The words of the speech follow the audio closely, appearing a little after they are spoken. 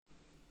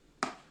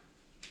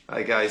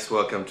Hi guys,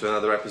 welcome to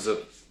another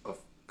episode of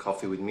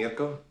Coffee with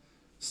Mirko.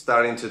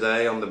 Starting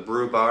today on the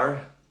brew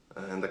bar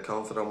in the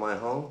comfort of my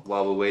home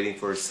while we're waiting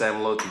for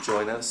Sam Lowe to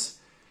join us.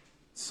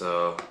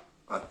 So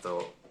I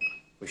thought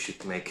we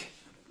should make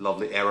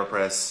lovely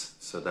AeroPress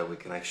so that we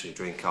can actually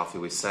drink coffee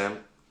with Sam.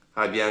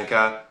 Hi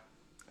Bianca.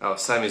 Oh,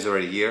 Sam is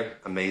already here.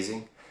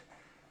 Amazing.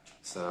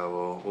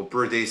 So we'll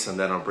brew this and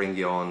then I'll bring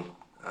you on,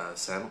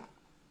 Sam,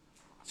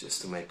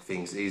 just to make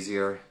things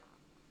easier.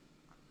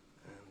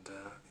 And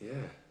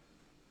yeah.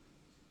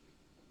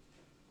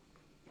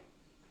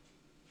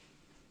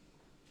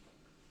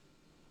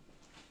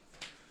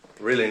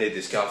 Really need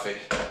this coffee.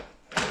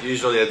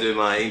 Usually I do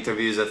my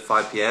interviews at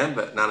 5 p.m,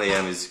 but 9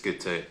 a.m. is good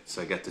too.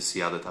 So I get to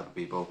see other type of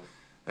people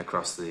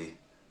across the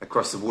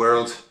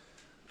world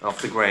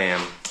off the gram.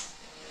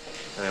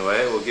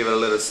 Anyway, we'll give it a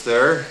little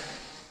stir.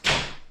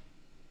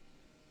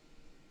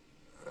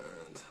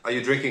 And are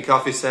you drinking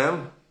coffee,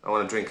 Sam? I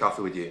want to drink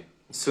coffee with you.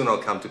 Soon I'll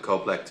come to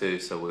Coplac too,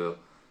 so we'll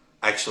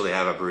actually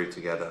have a brew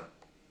together.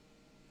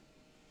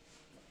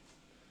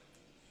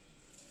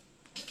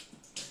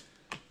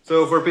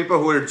 So for people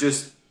who are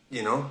just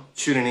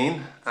tuning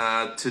in.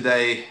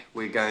 Today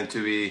we're going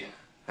to be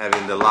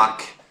having the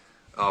luck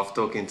of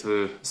talking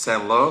to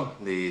Sam Lowe,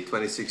 the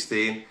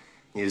 2016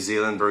 New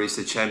Zealand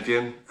Barista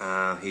Champion.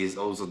 He's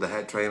also the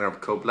head trainer of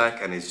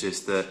Coplac and he's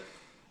just a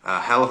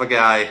hell of a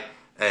guy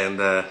and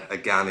a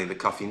gun in the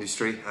coffee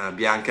industry.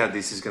 Bianca,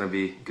 this is going to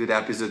be a good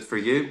episode for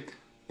you.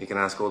 You can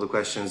ask all the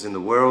questions in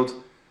the world.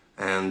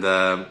 And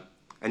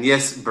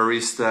yes,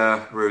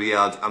 Barista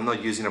Riyadh, I'm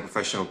not using a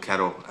professional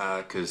kettle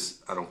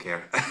because I don't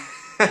care.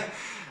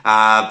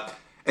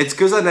 It's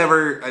because I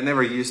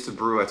never used to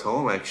brew at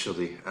home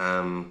actually.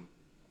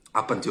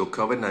 Up until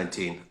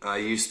COVID-19, I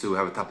used to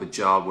have a type of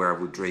job where I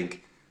would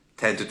drink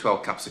 10 to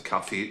 12 cups of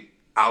coffee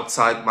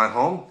outside my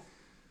home.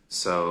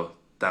 So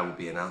that would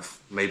be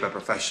enough, made by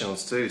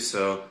professionals too.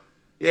 So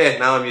yeah,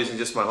 now I'm using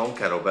just my home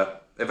kettle,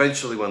 but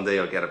eventually one day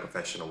I'll get a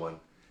professional one.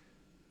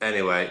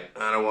 Anyway,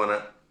 I don't want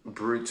to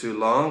brew too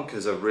long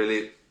because I'm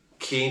really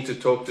keen to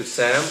talk to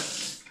Sam,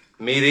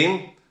 meet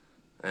him,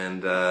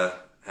 and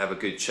have a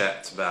good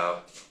chat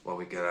about what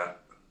we're gonna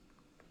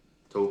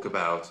talk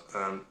about.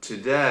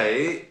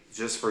 Today,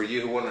 just for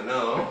you who want to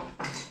know,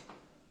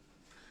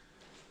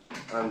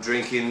 I'm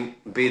drinking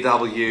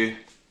BW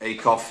A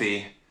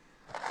Coffee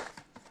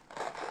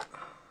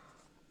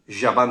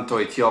Jabanto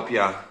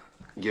Ethiopia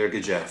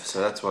Girgijef. So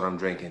that's what I'm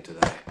drinking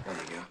today. There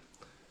you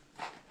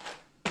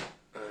go.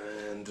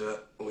 And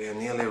we are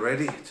nearly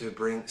ready to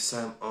bring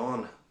Sam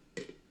on.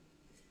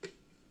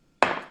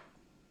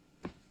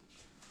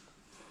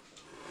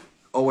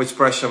 Always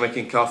pressure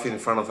making coffee in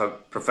front of a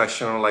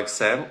professional like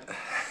Sam.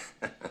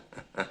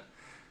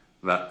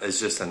 But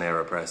it's just an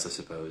AeroPress, I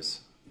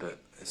suppose. But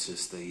it's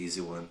just the easy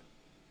one.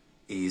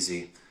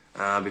 Easy.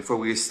 Before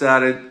we get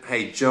started,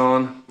 hey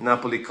John,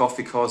 Napoli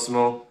Coffee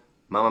Cosmo,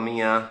 Mamma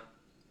Mia,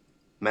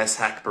 Mess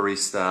Hack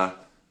Barista,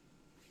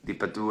 Di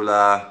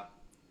Padula,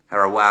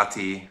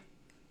 Harawati,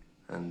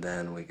 and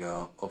then we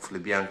go. Hopefully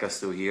Bianca's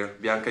still here.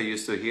 Bianca, you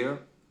still here?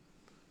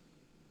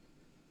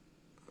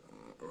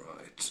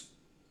 Right.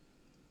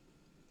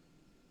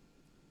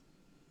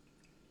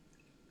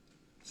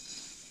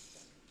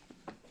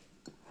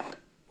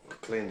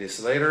 Clean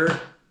this later.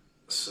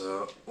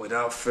 So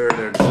without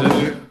further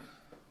ado,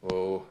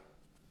 we'll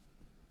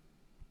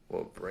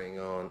bring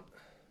on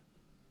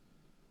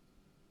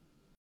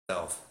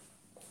self.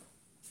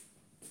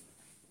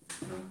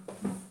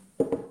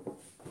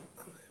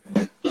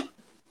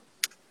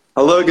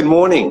 Hello, good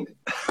morning.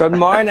 Good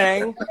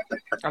morning.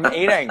 I'm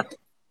eating.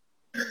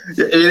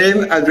 You're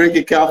eating? I'm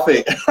drinking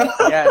coffee.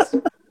 Yes,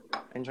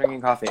 I'm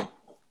drinking coffee.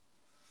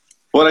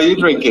 What are you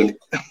drinking?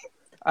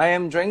 I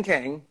am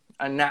drinking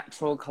a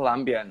natural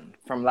Colombian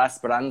from La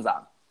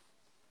Esperanza.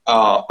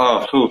 Oh,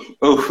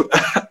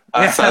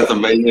 that sounds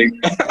amazing.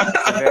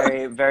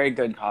 Very, very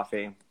good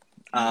coffee.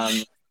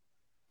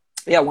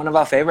 Yeah, one of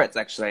our favorites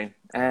actually.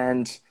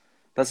 And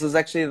this is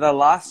actually the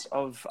last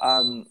of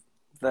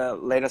the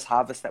latest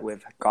harvest that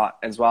we've got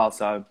as well.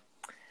 So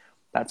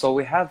that's all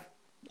we have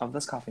of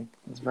this coffee.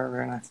 It's very,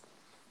 very nice.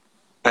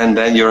 And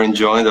then you're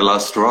enjoying the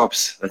last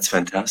drops. That's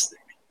fantastic.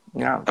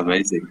 Yeah.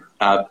 Amazing.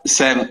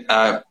 Sam,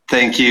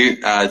 thank you.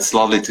 It's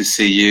lovely to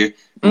see you,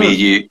 meet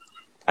you.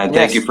 And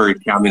thank you for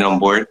coming on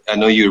board. I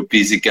know you're a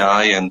busy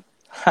guy and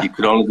you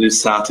could only do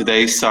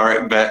Saturday.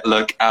 Sorry, but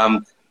look,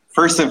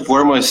 first and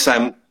foremost,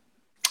 Sam,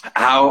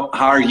 how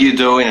are you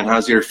doing and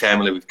how's your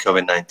family with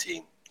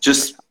COVID-19?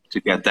 Just to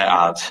get that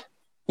out.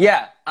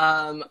 Yeah,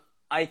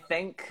 I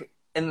think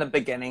in the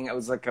beginning it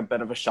was like a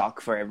bit of a shock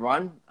for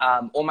everyone.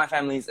 All my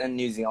family's in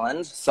New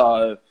Zealand,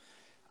 so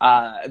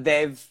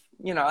they've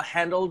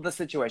handled the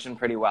situation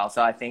pretty well.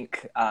 So I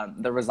think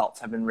the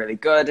results have been really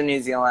good in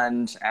New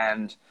Zealand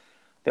and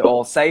they're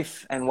all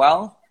safe and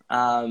well.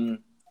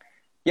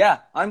 Yeah,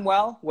 I'm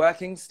well,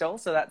 working still,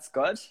 so that's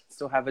good.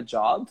 Still have a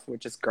job,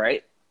 which is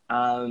great.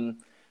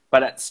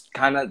 But it's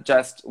kind of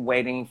just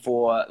waiting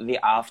for the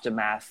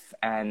aftermath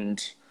and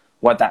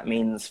what that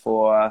means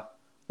for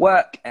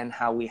work and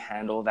how we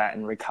handle that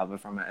and recover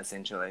from it,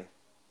 essentially.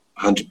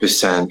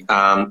 100%.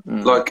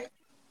 Mm. Look,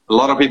 a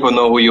lot of people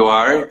know who you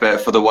are,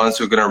 but for the ones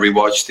who are going to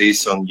rewatch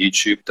this on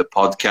YouTube, the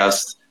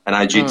podcast, and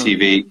Mm.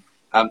 IGTV,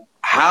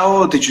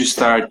 how did you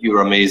start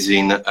your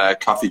amazing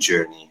coffee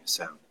journey,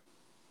 Sam?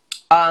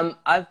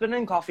 I've been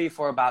in coffee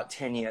for about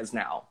 10 years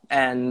now,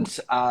 and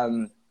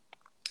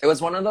it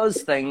was one of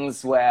those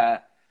things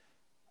where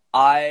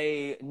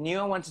I knew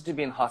I wanted to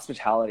be in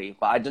hospitality,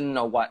 but I didn't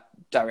know what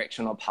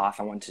direction or path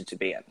I wanted to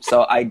be in.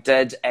 So I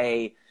did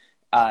a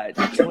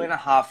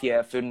 2.5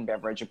 year food and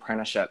beverage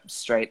apprenticeship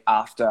straight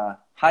after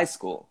high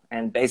school.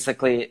 And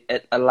basically,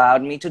 it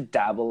allowed me to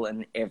dabble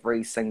in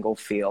every single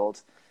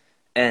field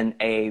in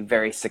a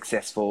very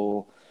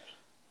successful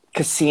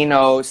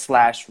casino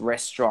slash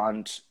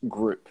restaurant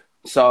group.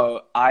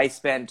 So I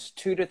spent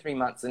 2 to 3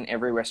 months in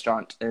every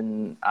restaurant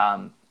in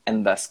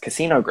this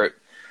casino group,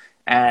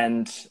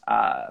 and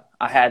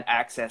I had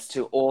access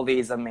to all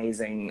these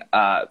amazing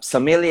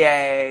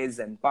sommeliers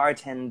and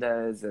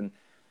bartenders and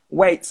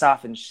wait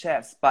staff and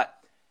chefs. But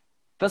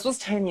this was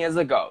 10 years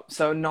ago,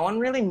 so no one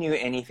really knew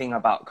anything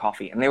about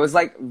coffee, and there was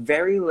like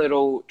very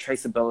little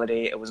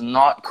traceability. It was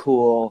not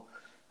cool.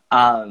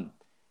 Um,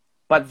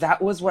 but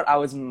that was what I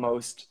was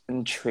most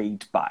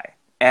intrigued by.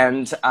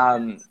 And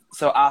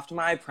so after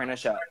my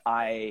apprenticeship,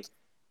 I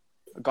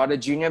got a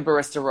junior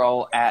barista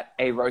role at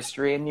a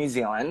roastery in New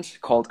Zealand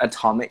called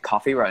Atomic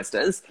Coffee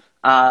Roasters.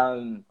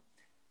 Um,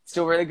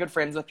 Still really good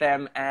friends with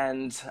them,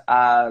 and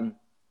kind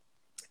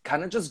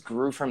of just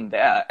grew from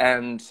there.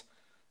 And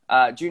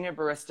junior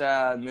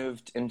barista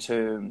moved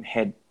into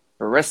head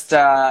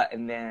barista,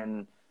 and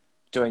then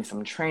doing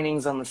some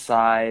trainings on the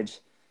side,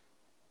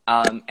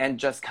 and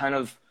just kind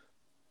of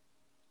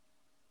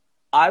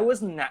I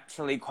was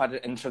naturally quite an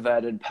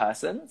introverted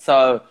person.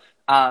 So,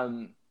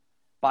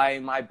 by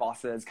my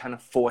bosses kind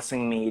of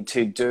forcing me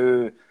to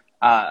do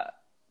uh,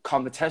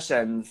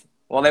 competitions,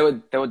 well,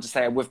 they would just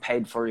say, "We've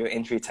paid for your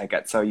entry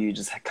ticket, so you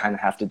just kind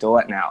of have to do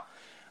it now."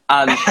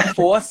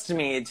 Forced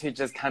me to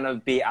just kind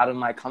of be out of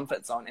my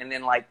comfort zone, and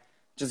then like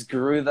just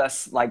grew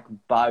this like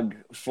bug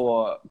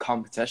for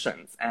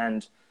competitions.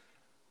 And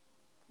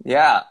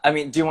yeah, I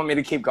mean, do you want me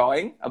to keep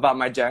going about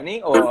my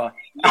journey, or?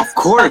 Of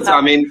course.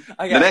 I mean,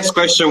 the Okay. next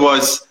question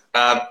was,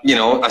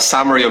 a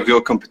summary of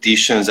your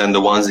competitions and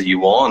the ones that you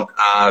won.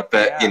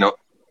 But Yeah.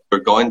 we're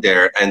going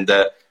there. And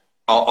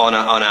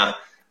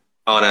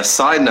on a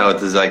side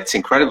note, it's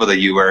incredible that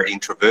you were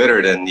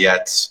introverted and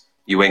yet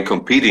you went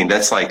competing.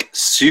 That's like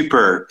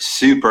super,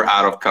 super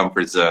out of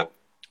comfort zone.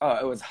 Oh,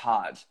 it was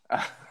hard.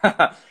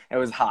 It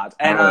was hard.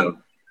 And Wow.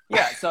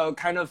 yeah, so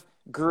kind of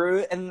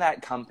grew in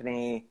that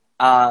company.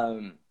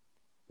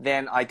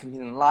 Then I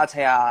competed in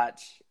latte art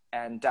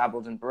and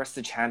dabbled in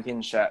barista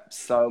championships.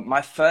 So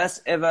my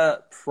first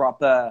ever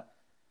proper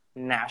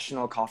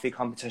national coffee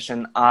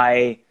competition,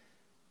 I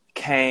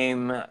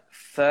came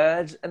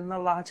third in the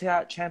latte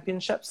art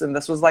championships, and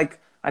this was like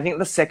I think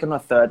the second or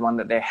third one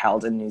that they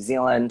held in New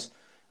Zealand.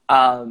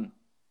 Um,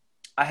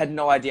 I had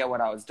no idea what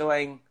I was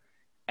doing.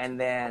 And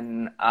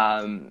then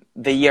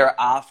the year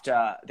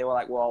after, they were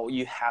like, well,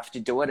 you have to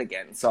do it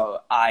again.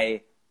 So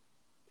I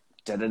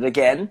did it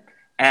again.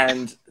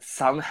 And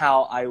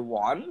somehow I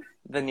won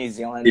the New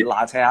Zealand Yeah.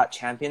 Latte Art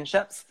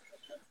Championships.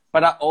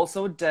 But I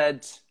also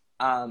did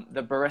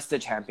the Barista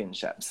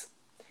Championships.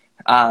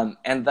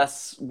 And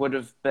this would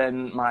have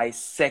been my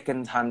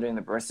second time doing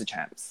the Barista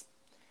Champs.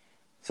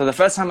 So the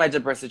first time I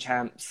did Barista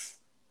Champs,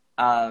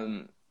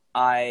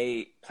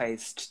 I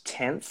placed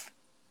 10th.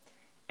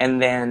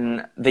 And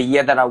then the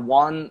year that I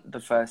won the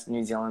first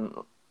New Zealand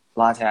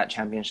Latte Art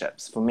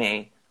Championships for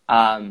me,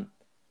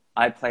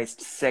 I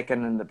placed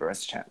second in the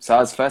Barista Champs. So I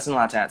was first in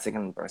Latte Art,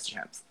 second in the Barista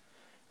Champs.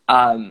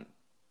 Um,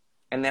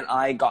 and then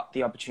I got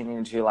the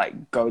opportunity to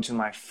like go to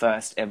my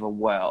first ever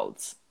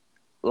Worlds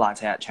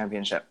Latte Art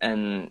Championship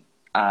in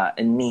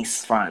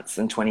Nice, France,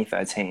 in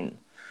 2013.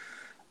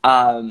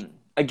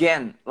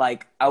 Again,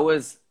 like I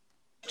was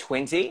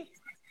 20.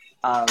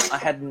 I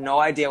had no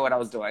idea what I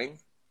was doing.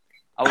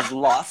 I was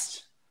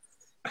lost.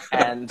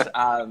 And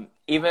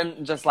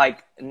even just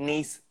like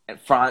Nice,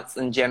 France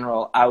in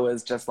general, I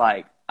was just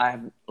like, I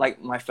have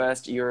like my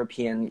first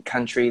European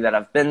country that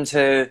I've been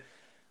to.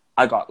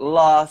 I got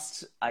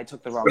lost. I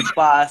took the wrong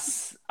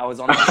bus. I was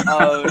on my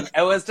own.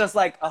 It was just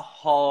like a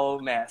whole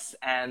mess.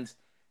 And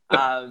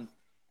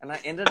I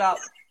ended up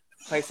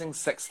placing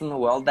sixth in the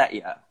world that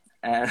year.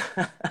 And,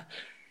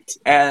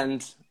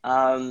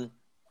 and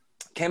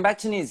came back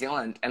to New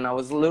Zealand, and I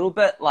was a little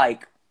bit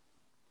like,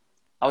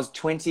 I was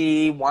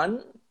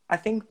 21, I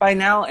think, by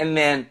now. And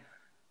then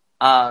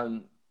I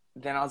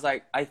was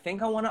like, I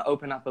think I want to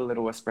open up a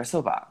little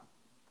espresso bar.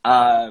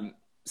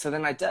 So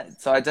then I did.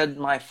 So I did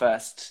my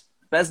first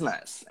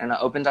business, and I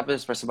opened up an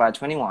espresso bar at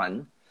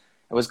 21.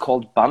 It was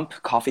called Bump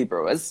Coffee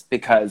Brewers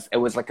because it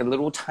was like a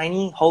little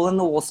tiny hole in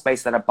the wall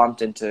space that I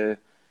bumped into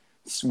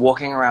just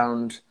walking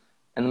around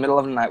in the middle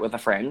of the night with a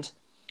friend.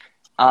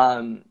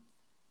 Um,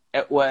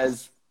 it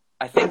was,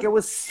 I think it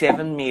was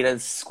 7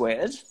 meters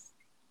squared.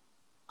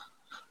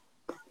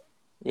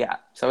 Yeah,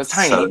 so it was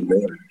So,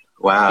 tiny.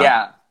 wow.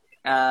 Yeah.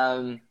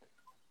 And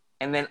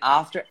then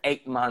after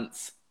 8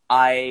 months,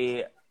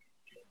 I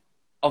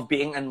of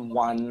being in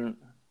one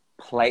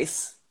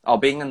place or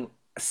being in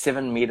a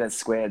 7 meter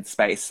squared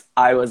space,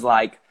 I was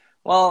like,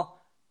 well,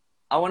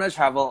 I want to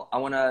travel. I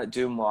want to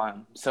do more.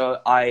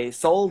 So I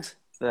sold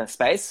the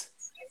space,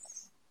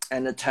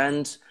 and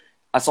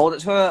I sold it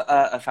to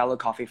a fellow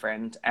coffee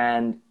friend,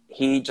 and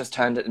he just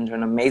turned it into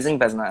an amazing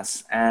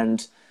business.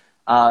 And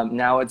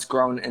now it's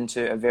grown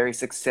into a very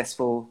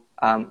successful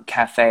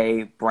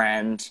cafe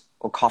brand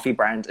or coffee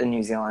brand in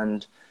New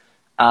Zealand.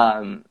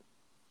 I'm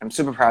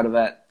super proud of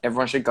it.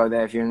 Everyone should go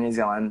there if you're in New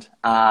Zealand.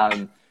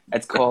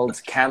 It's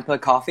called Camper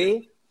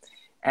Coffee.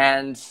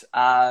 And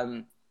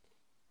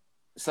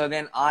so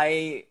then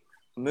I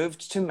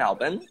moved to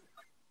Melbourne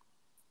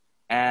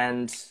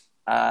and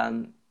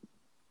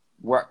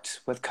worked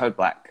with Code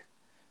Black.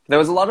 There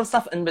was a lot of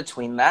stuff in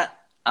between that,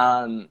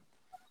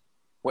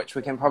 which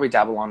we can probably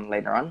dabble on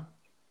later on,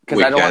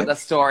 because I don't want the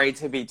story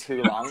to be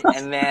too long.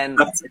 And then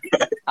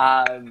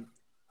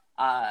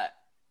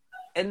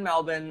in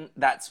Melbourne,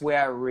 that's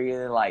where I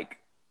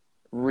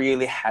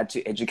really had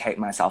to educate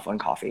myself on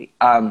coffee.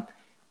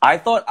 I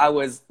thought I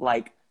was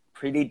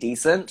pretty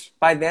decent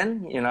by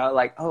then,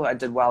 I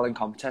did well in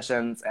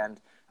competitions and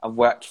I've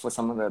worked for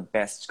some of the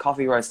best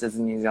coffee roasters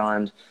in New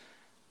Zealand.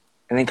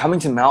 And then coming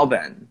to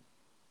Melbourne,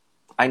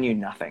 I knew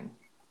nothing.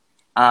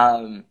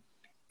 And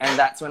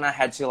that's when I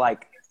had to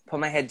put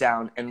my head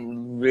down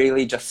and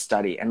really just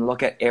study and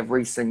look at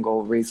every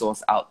single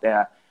resource out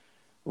there,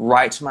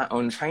 write my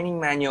own training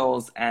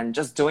manuals, and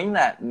just doing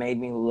that made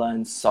me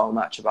learn so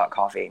much about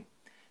coffee.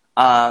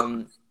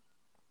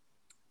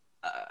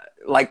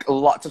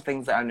 Lots of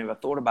things that I never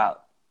thought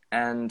about.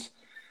 And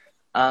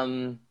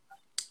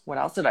what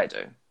else did I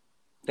do?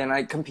 Then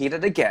I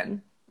competed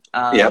again.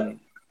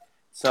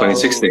 So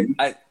 2016.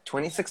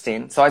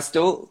 2016. So I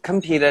still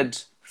competed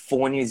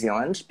for New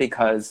Zealand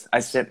because I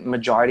spent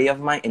majority of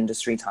my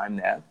industry time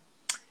there.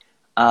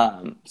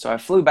 So I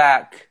flew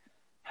back,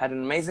 had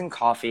an amazing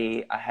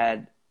coffee. I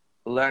had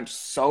learned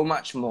so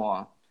much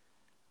more.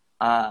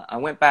 I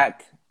went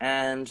back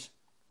and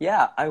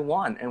I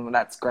won, and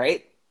that's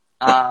great.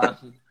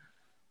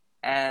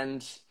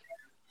 And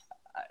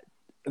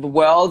the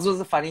Worlds was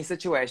a funny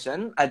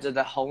situation. I did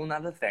a whole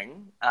nother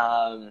thing.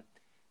 I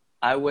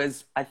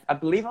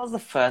believe I was the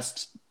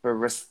first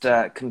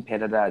barista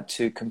competitor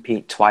to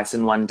compete twice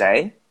in one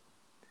day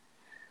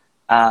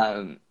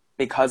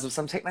because of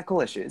some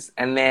technical issues.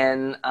 And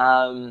then,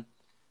 that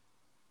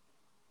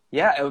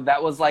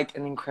was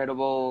an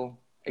incredible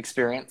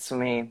experience for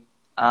me.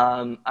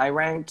 I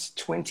ranked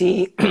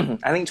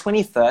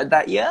 23rd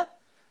that year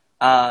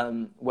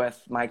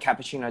with my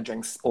cappuccino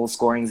drinks all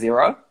scoring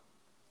 0.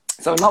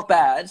 So not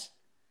bad.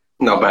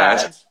 Not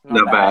bad.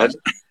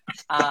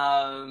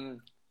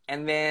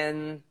 And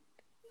then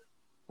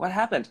what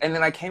happened? And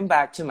then I came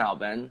back to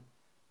Melbourne,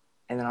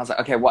 and then I was like,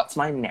 okay, what's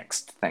my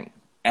next thing?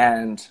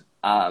 And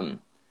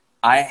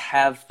I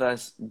have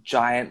this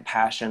giant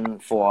passion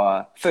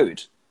for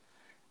food.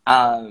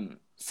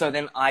 So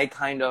then I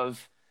kind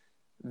of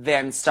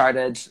then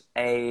started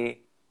a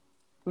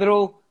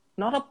little,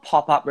 not a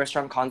pop-up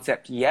restaurant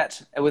concept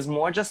yet. It was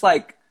more just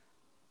like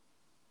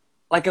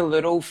a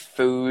little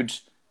food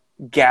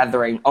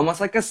gathering, almost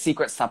like a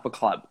secret supper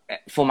club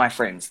for my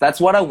friends.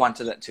 That's what I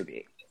wanted it to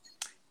be.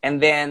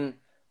 And then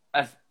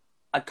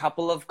a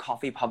couple of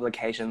coffee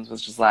publications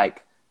was just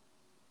like,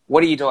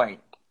 what are you doing?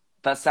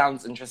 That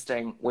sounds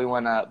interesting. We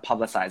want to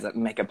publicize it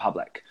and make it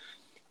public.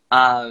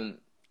 I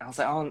was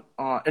like,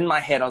 oh, in my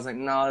head, I was like,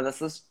 no,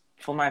 this is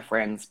for my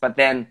friends. But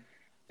then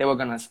they were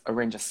going to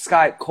arrange a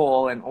Skype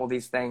call and all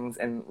these things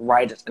and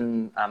write it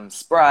in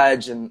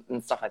Sprudge and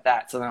stuff like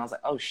that. So then I was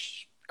like, oh,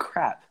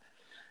 crap.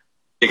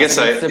 I guess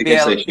I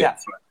should.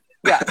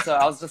 Yeah, so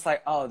I was just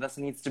like, oh, this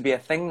needs to be a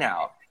thing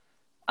now.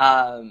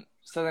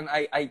 So then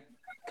I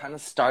kind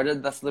of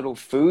started this little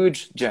food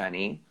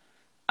journey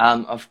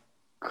of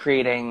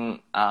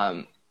creating,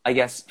 I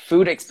guess,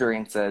 food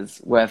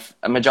experiences with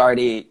a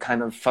majority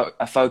kind of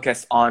a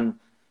focus on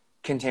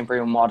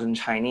contemporary or modern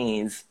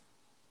Chinese.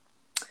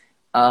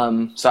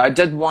 So I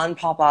did one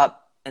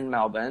pop-up in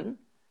Melbourne,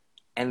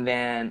 and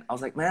then I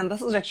was like, man,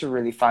 this is actually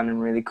really fun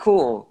and really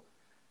cool.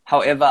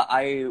 However,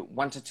 I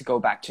wanted to go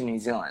back to New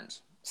Zealand.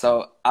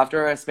 So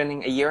after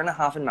spending a year and a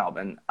half in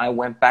Melbourne, I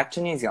went back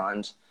to New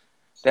Zealand.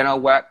 Then I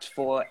worked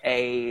for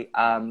a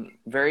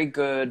very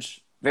good,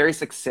 very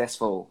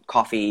successful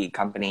coffee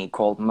company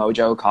called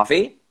Mojo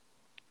Coffee.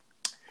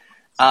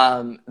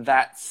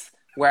 That's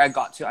where I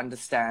got to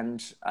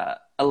understand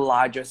a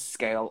larger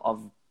scale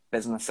of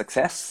business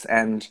success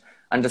and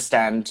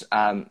understand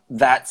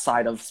that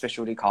side of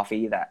specialty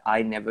coffee that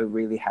I never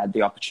really had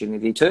the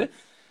opportunity to.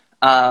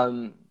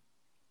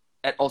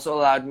 It also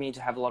allowed me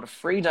to have a lot of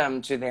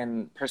freedom to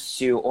then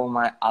pursue all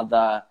my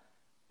other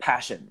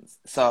passions.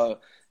 So,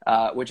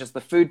 which is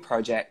the food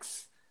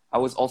projects. I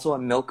was also a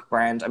milk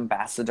brand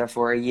ambassador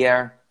for a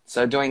year.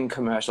 So doing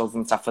commercials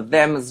and stuff for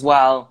them as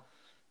well.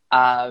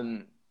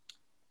 So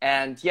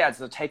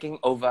taking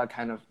over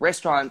kind of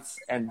restaurants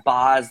and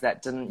bars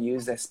that didn't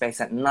use their space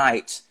at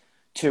night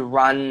to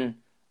run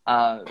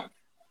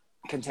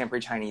contemporary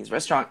Chinese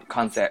restaurant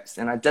concepts.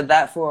 And I did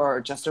that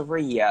for just over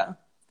a year.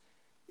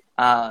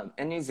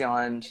 in New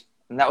Zealand,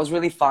 and that was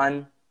really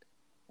fun.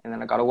 And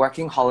then I got a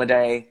working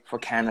holiday for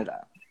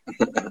Canada.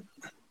 So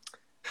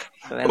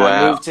then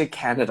I moved to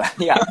Canada.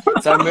 Yeah.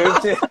 So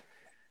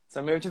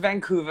I moved to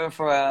Vancouver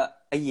for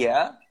a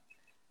year.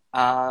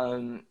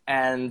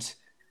 And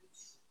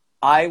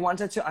I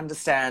wanted to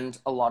understand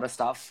a lot of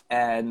stuff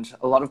and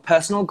a lot of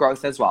personal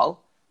growth as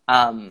well.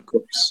 Of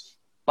course.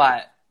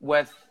 But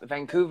with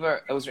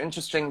Vancouver, it was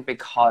interesting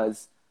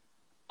because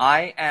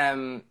I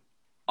am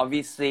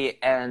obviously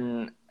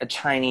a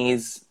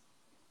Chinese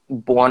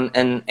born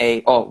in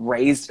or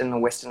raised in a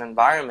Western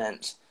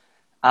environment.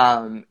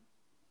 However,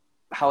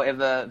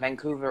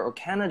 Vancouver or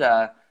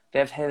Canada,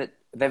 they've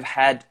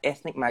had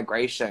ethnic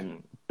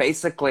migration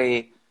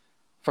basically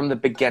from the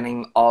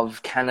beginning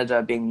of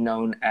Canada being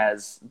known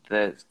as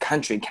the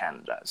country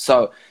Canada.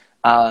 So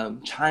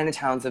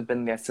Chinatowns have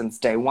been there since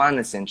day one,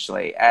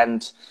 essentially.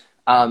 And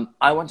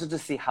I wanted to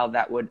see how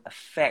that would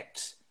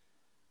affect,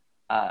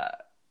 I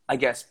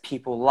guess,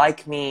 people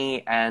like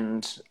me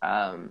and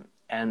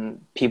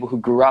people who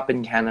grew up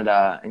in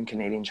Canada and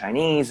Canadian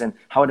Chinese, and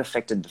how it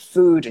affected the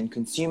food and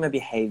consumer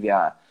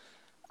behavior.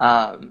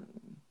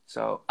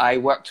 So I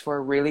worked for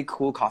a really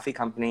cool coffee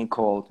company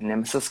called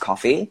Nemesis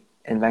Coffee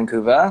in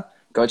Vancouver.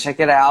 Go check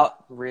it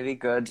out. Really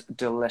good,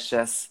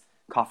 delicious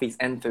coffees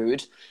and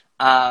food.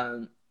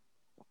 And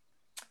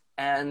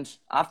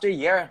after a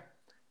year,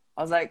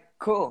 I was like,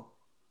 cool,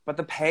 but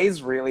the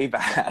pay's really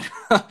bad.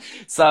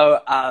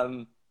 So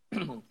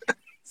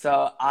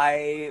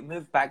I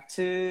moved back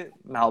to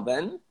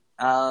Melbourne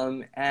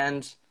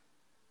and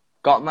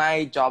got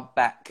my job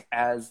back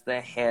as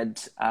the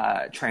head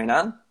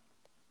trainer.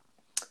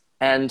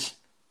 And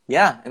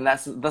yeah, and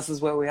this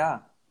is where we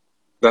are.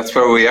 That's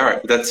where we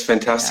are. That's a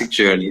fantastic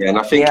journey. And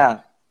I think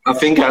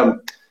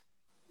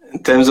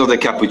in terms of the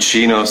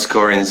cappuccino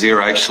score in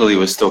zero, I actually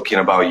was talking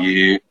about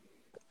you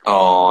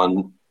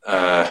on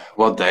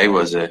what day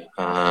was it?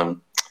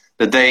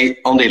 The day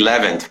on the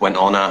 11th when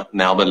Ona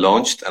Melbourne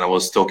launched, and I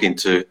was talking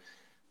to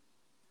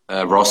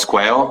Ross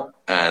Quayle,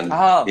 and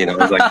I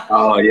was like,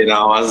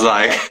 I was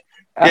like,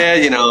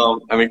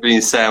 I'm meeting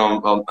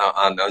Sam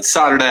on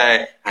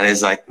Saturday, and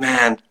he's like,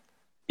 man,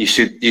 you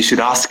should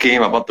ask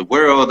him about the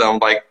world. I'm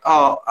like,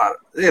 I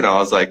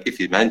was like, if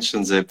he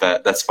mentions it,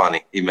 but that's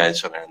funny. He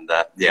mentioned it, and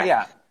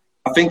yeah.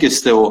 I think it's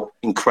still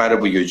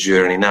incredible, your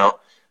journey. Now,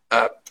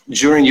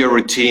 during your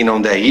routine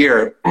on that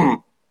year,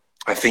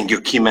 I think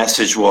your key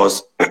message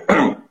was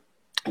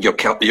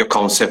your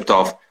concept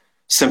of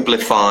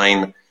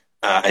simplifying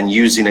and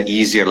using an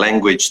easier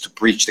language to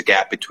bridge the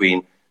gap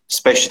between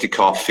specialty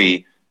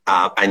coffee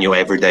and your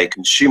everyday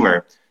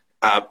consumer.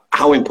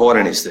 How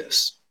important is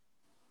this?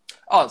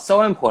 Oh,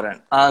 so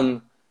important.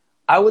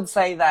 I would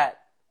say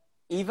that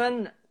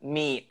even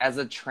me as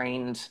a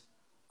trained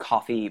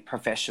coffee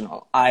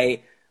professional,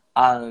 I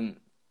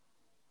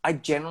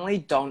generally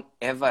don't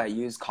ever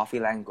use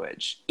coffee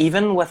language,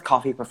 even with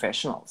coffee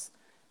professionals.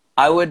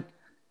 I would,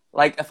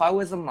 like, if I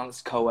was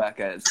amongst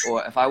coworkers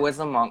or if I was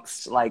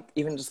amongst, like,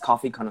 even just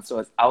coffee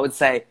connoisseurs, I would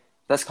say,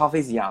 this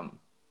coffee's yum.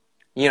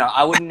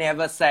 I would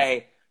never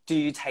say, do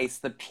you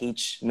taste the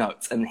peach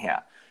notes in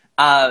here?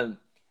 And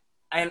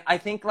I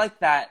think,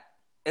 like, that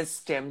is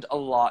stemmed a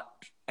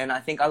lot, and I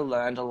think I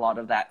learned a lot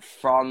of that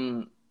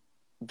from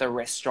the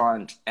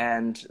restaurant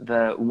and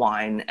the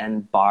wine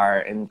and bar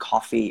and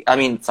coffee.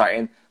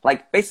 And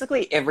like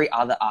basically every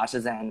other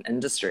artisan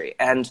industry.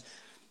 And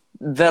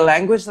the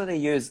language that they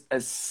use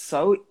is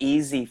so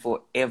easy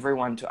for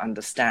everyone to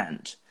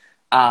understand.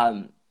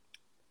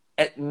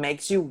 It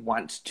makes you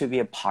want to be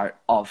a part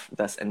of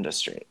this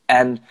industry.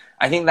 And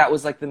I think that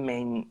was like the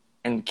main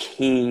and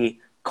key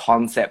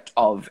concept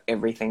of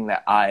everything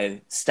that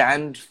I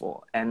stand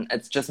for. And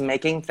it's just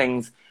making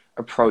things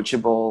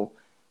approachable,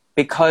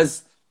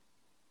 because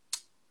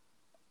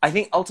I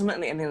think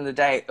ultimately at the end of the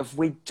day, if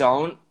we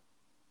don't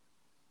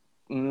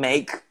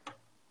make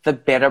the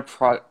better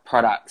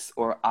products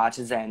or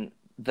artisan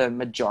the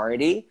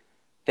majority,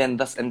 then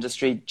this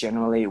industry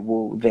generally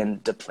will then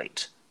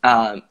deplete.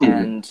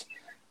 And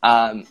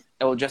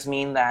it will just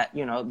mean that,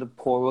 the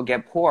poor will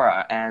get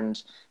poorer,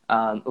 and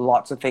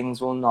lots of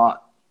things will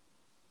not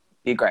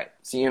be great.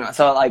 So,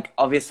 so like,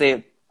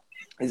 obviously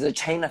there's a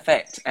chain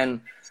effect.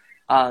 And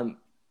I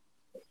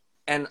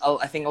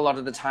think a lot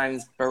of the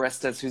times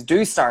baristas who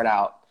do start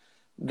out,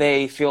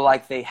 they feel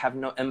like they have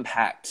no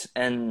impact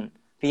in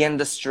the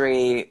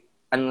industry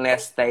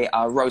unless they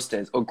are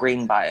roasters or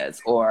green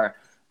buyers or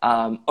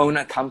own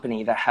a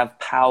company that have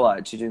power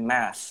to do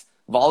mass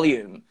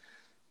volume.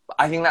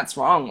 I think that's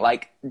wrong.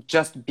 Like,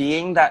 just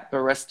being that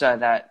barista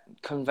that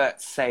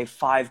converts, say,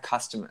 5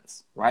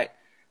 customers, right?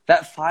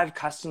 That 5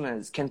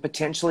 customers can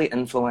potentially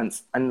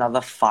influence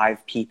another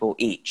 5 people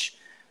each,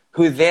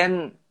 who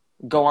then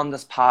go on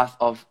this path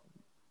of,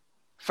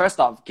 first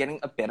off, getting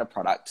a better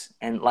product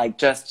and like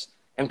just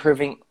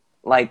improving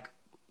like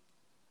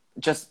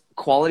just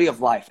quality of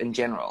life in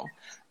general.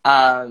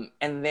 And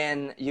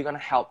then you're going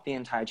to help the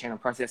entire channel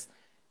process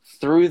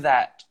through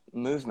that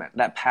movement,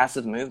 that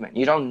passive movement.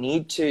 You don't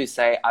need to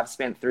say, I've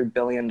spent $3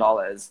 billion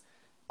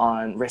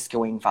on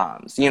rescuing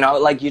farms. You know,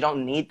 like, you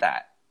don't need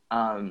that.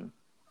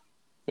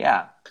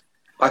 Yeah.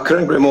 I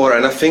couldn't agree more.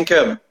 And I think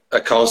a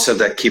concept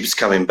that keeps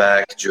coming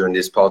back during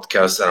this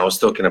podcast, and I was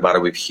talking about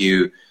it with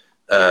Hugh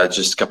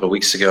just a couple of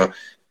weeks ago,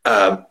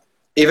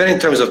 even in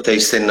terms of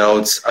tasting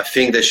notes, I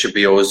think there should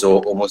be also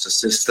almost a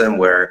system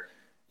where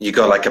you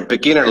go like a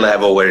beginner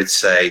level where it's,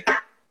 say,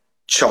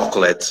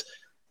 chocolate.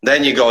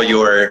 Then you go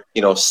your,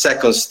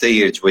 second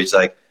stage, which is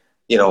like,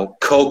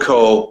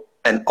 cocoa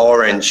and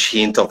orange,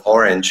 hint of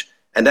orange.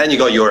 And then you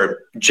got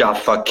your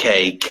Jaffa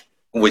cake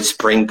with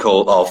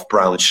sprinkle of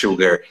brown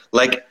sugar.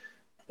 Like,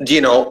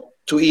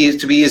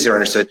 to be easier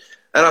understood.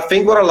 And I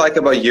think what I like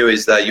about you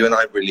is that you and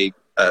I really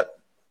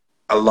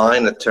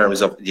align in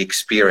terms of the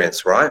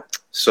experience, right?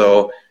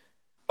 So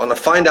on a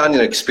fine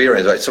dining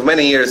experience, right? So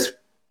many years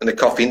in the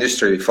coffee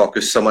industry, we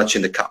focus so much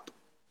in the cup,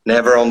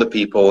 never on the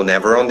people,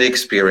 never on the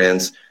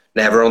experience,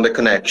 never on the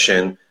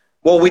connection.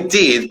 Well, we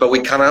did, but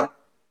we kind of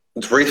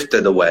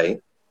drifted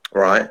away,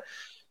 right?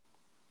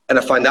 And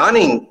a fine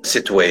dining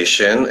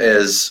situation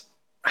is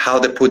how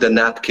they put a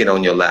napkin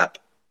on your lap,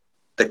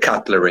 the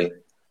cutlery,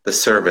 the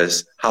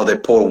service, how they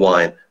pour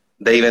wine.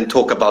 They even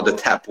talk about the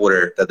tap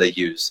water that they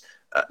use.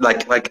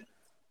 Like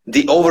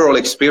the overall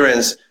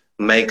experience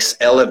makes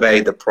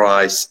elevate the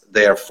price,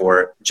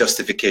 therefore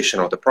justification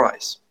of the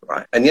price,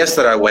 right? And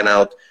yesterday I went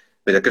out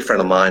with a good friend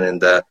of mine,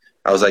 and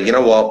I was like, you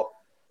know what?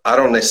 I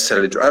don't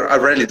necessarily I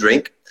rarely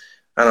drink.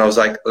 And I was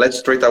like,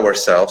 let's treat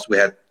ourselves. We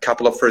had a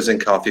couple of frozen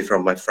coffee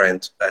from my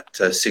friend at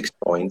 6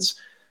 Points.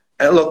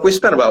 And look, we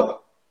spent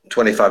about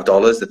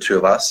 $25, the two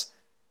of us.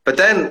 But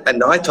then at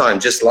nighttime,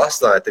 just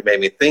last night, it made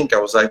me think. I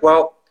was like,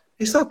 well,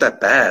 it's not that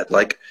bad.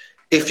 Like,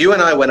 if you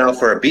and I went out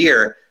for a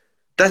beer,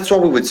 that's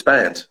what we would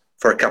spend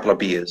for a couple of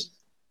beers.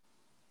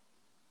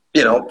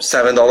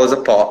 $7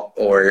 a pop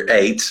or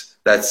 $8.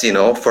 That's,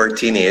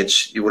 13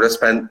 each. You would have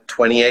spent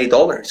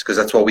 $28 because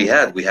that's what we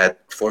had. We had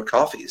 4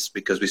 coffees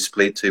because we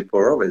split 2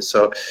 pour-overs.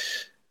 So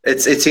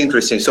it's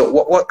interesting.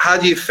 So how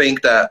do you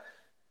think that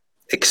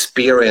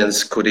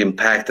experience could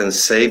impact and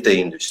save the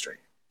industry?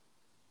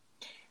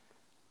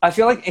 I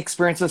feel like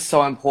experience is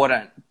so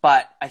important,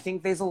 but I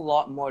think there's a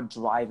lot more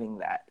driving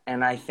that.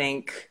 And I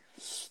think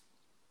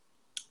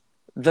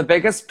the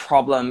biggest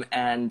problem,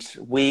 and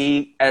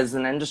we as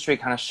an industry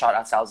kind of shot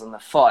ourselves in the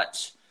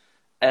foot,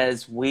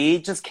 is we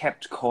just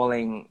kept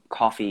calling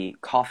coffee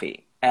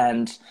coffee.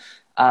 And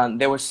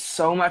there was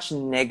so much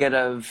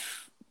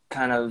negative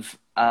kind of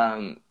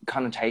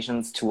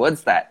connotations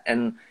towards that.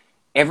 And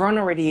everyone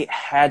already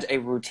had a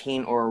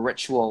routine or a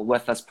ritual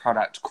with this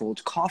product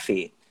called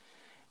coffee.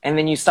 And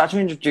then you start to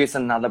introduce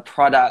another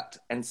product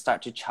and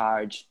start to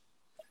charge,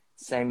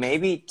 say,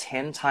 maybe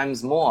 10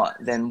 times more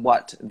than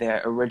what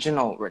their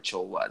original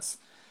ritual was.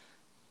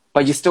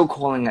 But you're still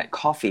calling it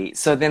coffee.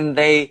 So then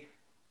they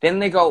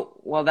go,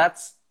 well,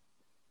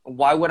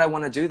 why would I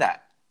want to do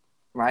that?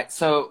 Right?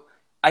 So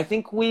I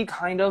think we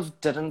kind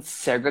of didn't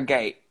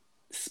segregate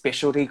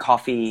specialty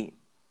coffee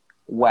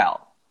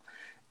well.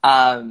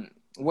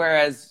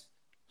 Whereas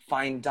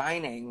fine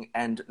dining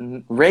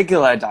and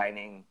regular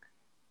dining,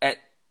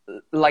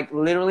 like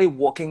literally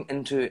walking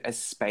into a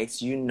space,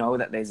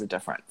 that there's a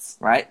difference,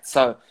 right?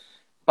 So,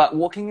 but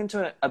walking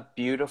into a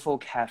beautiful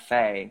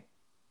cafe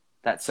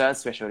that serves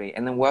specialty,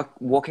 and then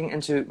walking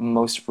into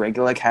most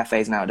regular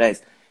cafes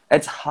nowadays,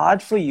 it's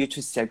hard for you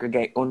to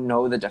segregate or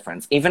know the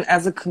difference. Even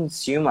as a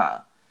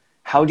consumer,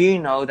 how do you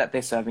know that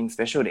they're serving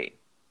specialty?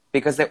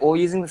 Because they're all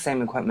using the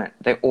same equipment.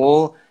 They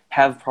all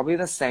have probably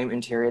the same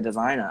interior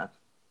designer.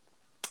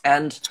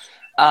 And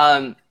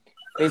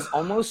there's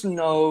almost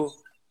no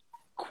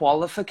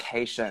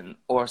qualification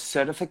or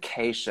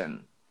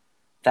certification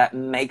that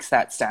makes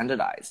that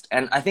standardized.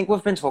 And I think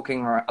we've been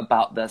talking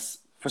about this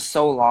for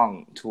so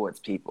long towards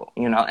people,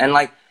 and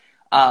like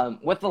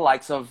with the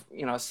likes of,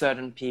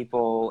 certain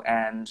people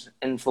and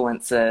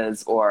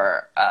influencers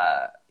or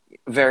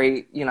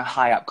very,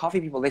 high up coffee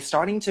people, they're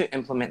starting to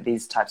implement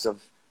these types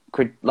of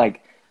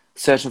like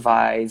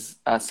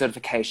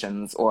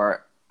certifications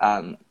or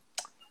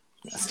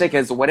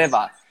stickers or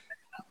whatever.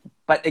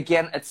 But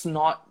again, it's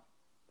not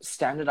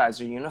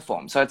standardized or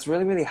uniform. So it's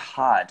really, really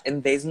hard.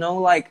 And there's no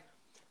like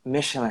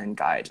Michelin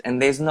guide,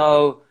 and there's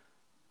no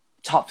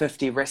top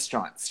 50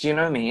 restaurants. Do you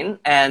know what I mean?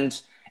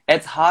 And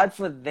it's hard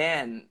for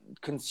then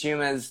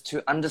consumers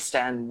to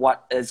understand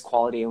what is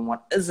quality and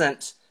what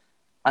isn't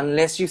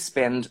unless you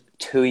spend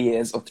 2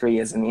 years or 3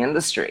 years in the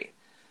industry.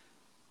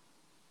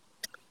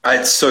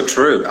 It's so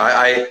true.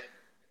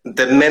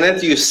 The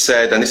minute you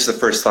said, and this is the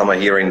first time I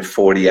hear in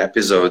 40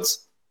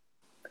 episodes,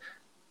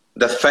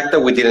 the fact that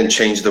we didn't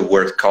change the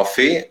word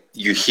coffee,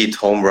 you hit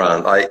home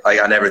run.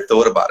 I never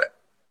thought about it.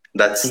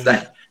 That's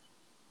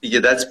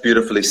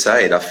beautifully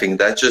said. I think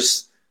that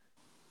just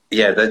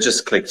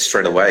clicked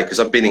straight away, because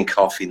I've been in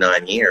coffee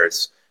 9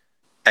 years,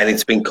 and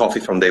it's been coffee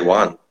from day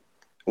one.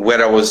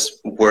 Whether I was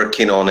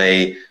working on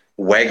a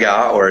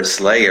Wega or a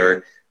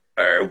Slayer,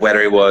 or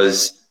whether it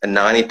was a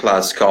 90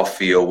 plus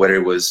coffee, or whether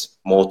it was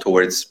more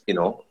towards,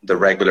 the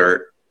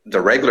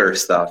regular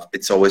stuff,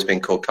 it's always been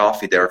called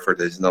coffee. Therefore,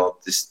 there's no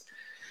this.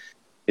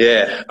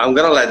 Yeah, I'm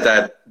gonna let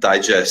that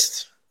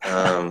digest.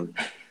 Someone,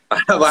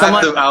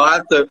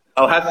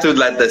 I'll have to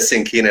let that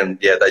sink in and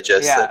yeah,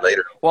 digest it yeah.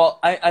 later. Well,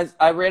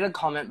 I read a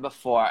comment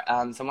before.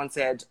 Someone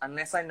said,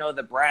 "Unless I know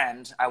the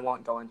brand, I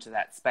won't go into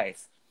that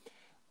space."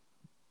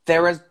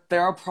 There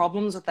are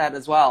problems with that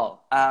as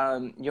well.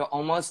 You're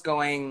almost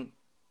going,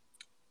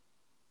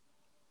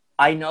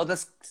 I know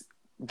this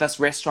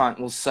restaurant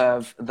will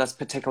serve this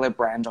particular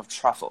brand of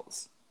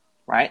truffles,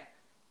 right?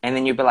 And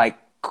then you'd be like,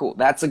 cool,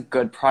 that's a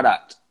good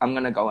product. I'm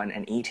gonna go in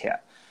and eat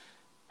here.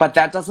 But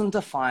that doesn't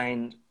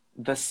define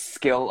the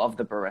skill of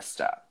the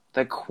barista,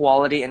 the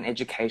quality and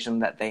education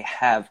that they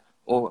have,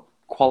 or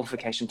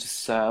qualification to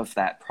serve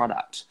that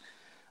product.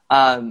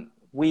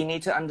 We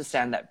need to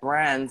understand that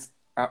brands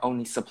are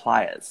only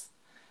suppliers.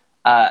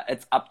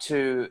 It's up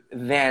to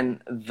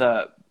then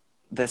the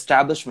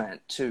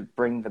establishment to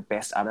bring the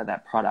best out of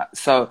that product.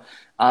 So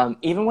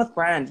even with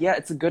brand, yeah,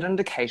 it's a good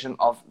indication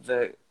of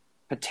the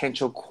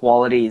potential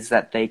qualities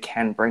that they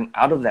can bring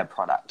out of their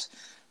product,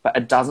 but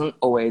it doesn't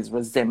always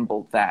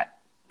resemble that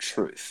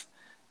truth.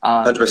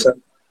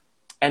 100%.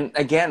 And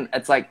again,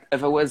 it's like,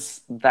 if it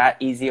was that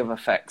easy of a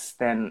fix,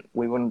 then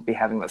we wouldn't be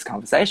having this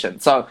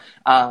conversation. So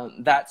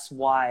that's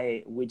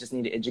why we just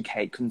need to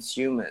educate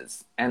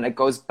consumers. And it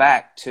goes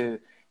back to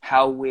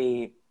how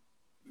we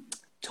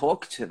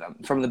talk to them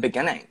from the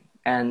beginning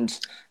and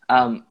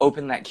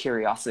open that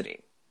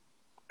curiosity.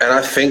 And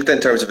I think that in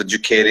terms of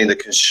educating the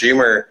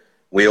consumer,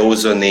 we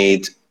also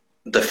need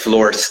the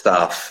floor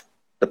staff,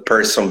 the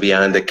person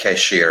behind the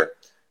cashier,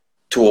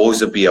 to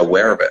also be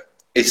aware of it.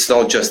 It's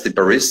not just the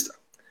barista,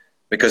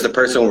 because the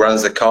person who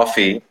runs the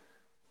coffee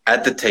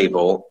at the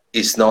table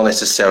is not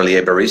necessarily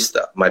a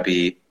barista, might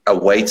be a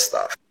wait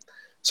staff.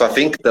 So I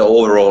think the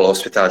overall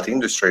hospitality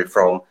industry,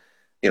 from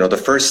the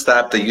first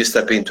step that you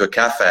step into a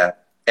cafe,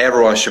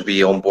 everyone should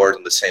be on board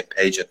on the same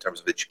page in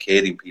terms of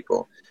educating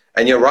people.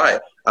 And you're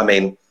right. I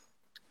mean,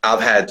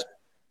 I've had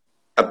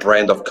a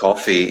brand of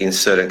coffee in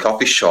certain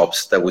coffee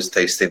shops that was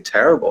tasting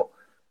terrible,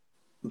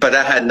 but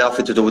that had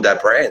nothing to do with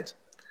that brand.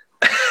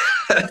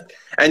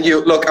 And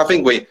look, I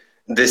think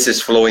this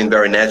is flowing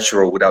very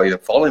natural without even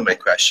following my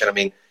question. I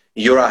mean,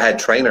 you're a head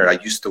trainer. I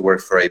used to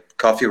work for a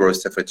coffee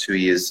roaster for 2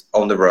 years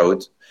on the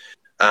road.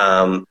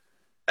 The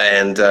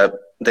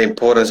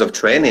importance of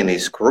training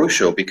is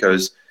crucial,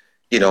 because,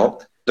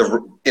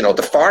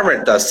 the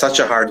farmer does such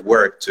a hard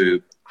work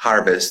to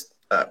harvest,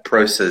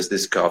 process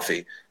this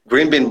coffee.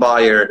 Green bean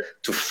buyer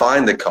to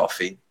find the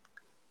coffee,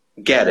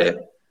 get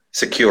it,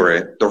 secure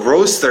it. The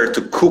roaster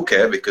to cook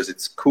it, because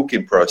it's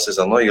cooking process.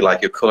 I know you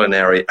like your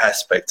culinary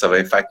aspects of it.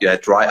 In fact, you had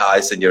dry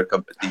ice in your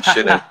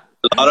competition and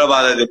a lot of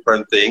other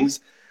different things.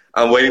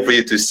 I'm waiting for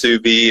you to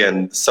sous vide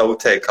and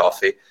saute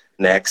coffee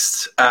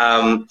next.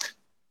 And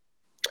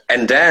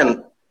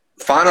then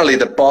finally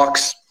the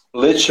box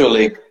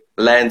literally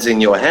lands in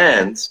your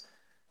hands,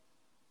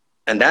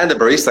 and then the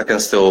barista can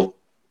still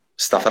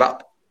stuff it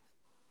up.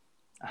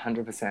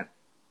 100%.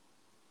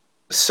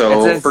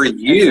 So for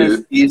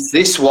you, is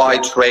this why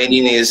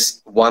training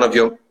is one of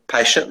your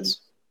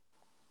passions?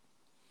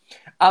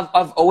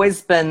 I've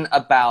always been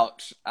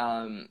about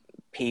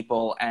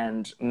people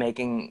and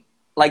making,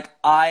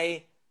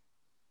 my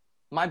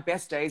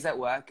best days at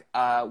work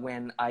are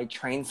when I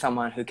train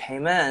someone who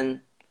came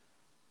in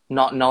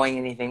not knowing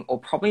anything, or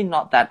probably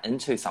not that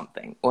into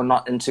something, or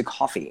not into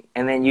coffee.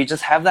 And then you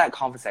just have that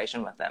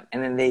conversation with them,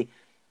 and then they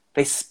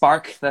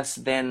spark this,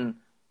 then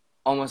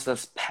almost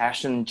this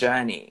passion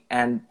journey.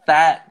 And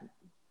that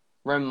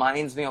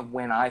reminds me of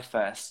when I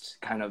first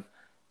kind of,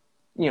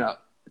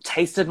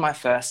 tasted my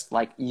first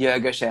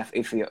Yirgacheffe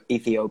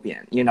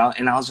Ethiopian,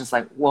 and I was just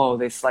like, whoa,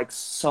 there's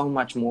so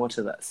much more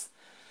to this.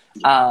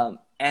 And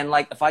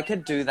if I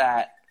could do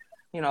that,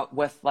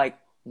 with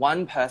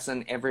one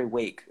person every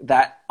week,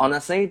 that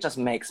honestly just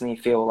makes me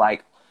feel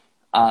like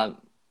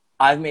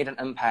I've made an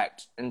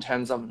impact in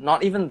terms of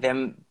not even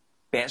them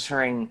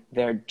bettering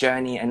their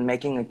journey and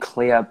making a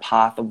clear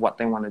path of what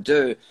they want to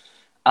do,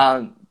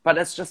 but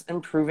it's just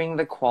improving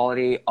the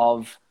quality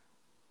of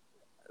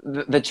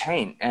the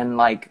chain, and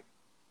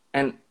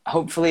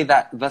hopefully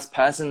that this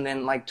person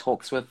then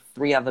talks with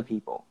 3 other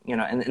people,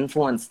 and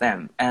influence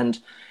them. And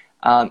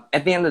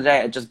at the end of the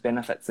day, it just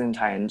benefits the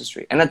entire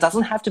industry. And it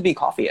doesn't have to be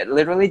coffee. It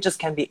literally just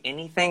can be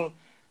anything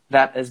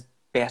that is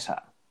better.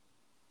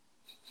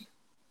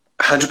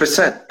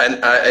 100%. And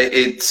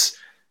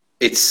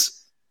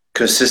it's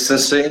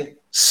consistency,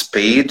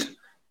 speed,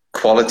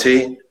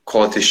 quality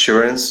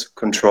assurance,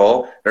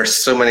 control. There's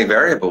so many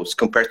variables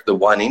compared to the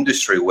wine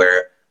industry,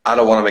 where I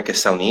don't want to make it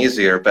sound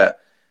easier, but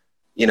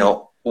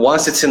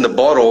once it's in the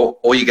bottle,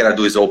 all you gotta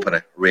do is open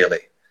it,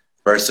 really.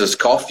 Versus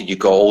coffee, you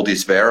got all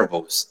these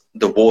variables: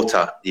 the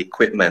water, the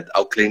equipment,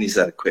 how clean is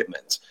that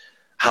equipment,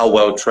 how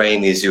well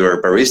trained is your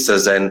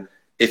baristas, and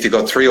if you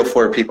got 3 or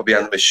 4 people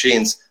behind the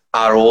machines,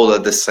 are all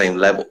at the same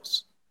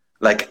levels.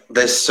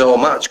 There's so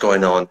much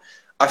going on.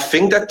 I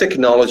think that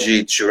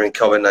technology during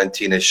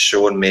COVID-19 has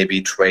shown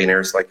maybe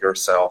trainers like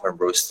yourself and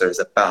roasters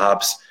that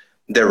perhaps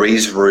there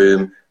is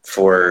room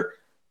for,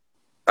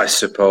 I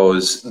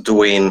suppose,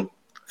 doing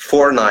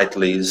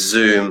fortnightly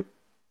Zoom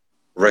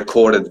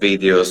recorded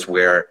videos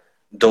where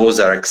those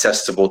are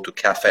accessible to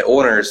cafe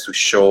owners to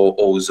show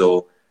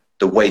also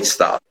the wait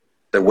staff,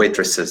 the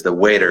waitresses, the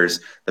waiters,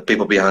 the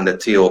people behind the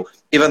till,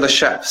 even the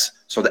chefs,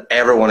 so that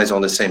everyone is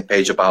on the same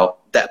page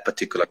about that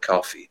particular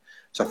coffee.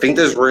 So I think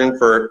there's room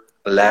for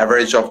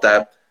leverage of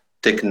that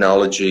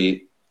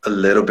technology a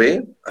little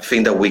bit. I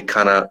think that we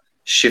kind of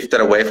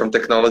shifted away from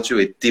technology.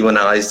 We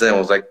demonized it and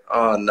was like,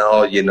 oh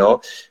no, you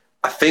know.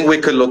 I think we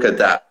could look at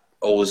that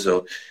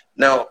also.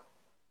 Now,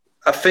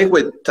 I think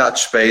we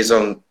touched base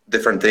on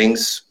different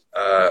things.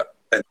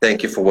 And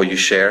thank you for what you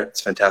share.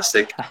 It's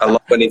fantastic. I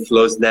love when it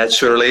flows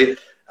naturally,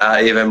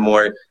 even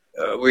more.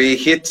 We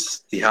hit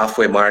the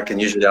halfway mark and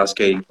usually ask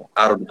a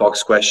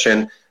out-of-the-box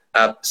question.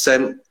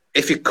 Sam,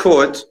 if you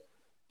could,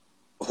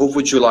 who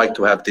would you like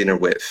to have dinner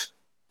with?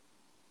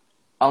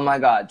 Oh my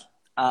God.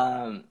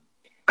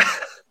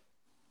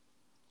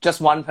 Just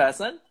one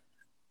person?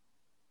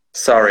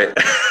 Sorry.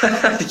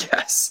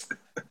 Yes.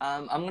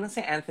 I'm going to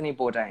say Anthony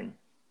Bourdain.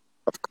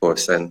 Of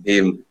course, and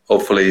him,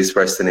 hopefully he's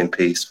resting in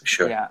peace for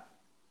sure. Yeah.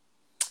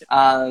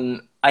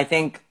 I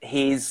think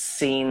he's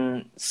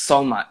seen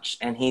so much,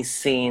 and he's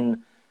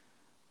seen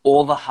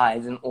all the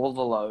highs and all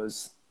the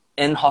lows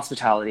in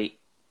hospitality,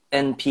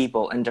 in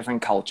people, in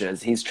different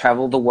cultures. He's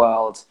traveled the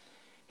world.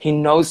 He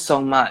knows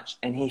so much,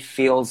 and he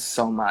feels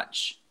so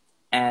much.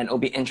 And it'll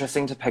be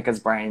interesting to pick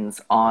his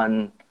brains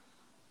on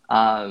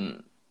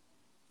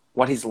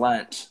what he's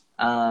learnt.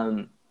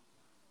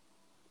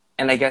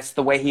 And I guess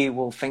the way he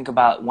will think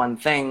about one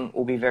thing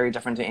will be very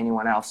different to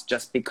anyone else,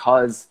 just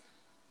because,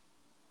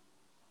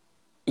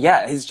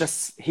 yeah, he's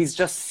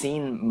just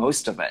seen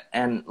most of it.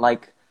 And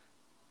like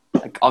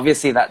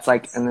obviously that's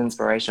like an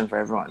inspiration for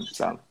everyone.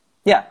 So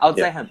yeah, I would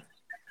say him.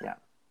 Yeah.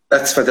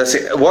 That's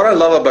fantastic. What I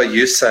love about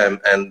you,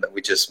 Sam, and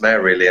we just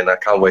met really, and I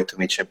can't wait to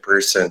meet you in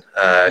person.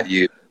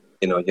 You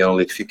know, you're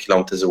only a few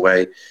kilometers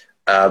away,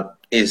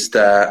 is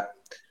that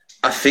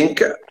I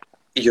think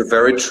you're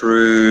very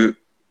true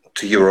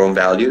to your own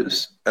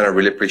values, and I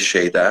really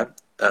appreciate that.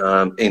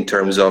 In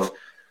terms of,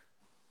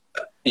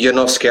 you're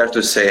not scared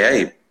to say,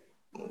 hey,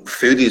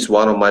 food is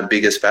one of my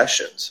biggest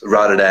passions,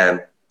 rather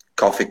than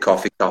coffee,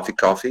 coffee, coffee,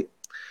 coffee.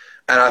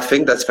 And I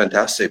think that's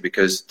fantastic,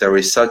 because there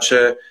is such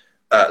a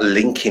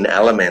linking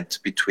element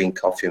between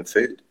coffee and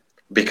food.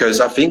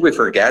 Because I think we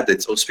forget that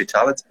it's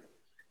hospitality.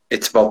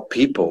 It's about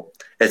people.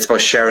 It's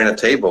about sharing a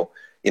table,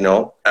 you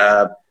know.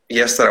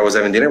 Yesterday I was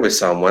having dinner with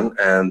someone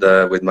and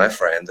with my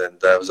friend, and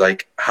I was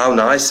like, how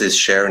nice is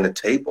sharing a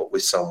table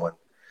with someone?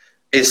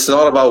 It's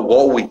not about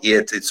what we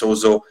eat, it's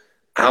also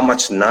how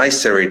much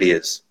nicer it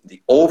is,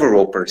 the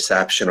overall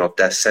perception of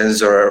that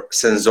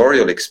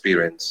sensorial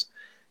experience.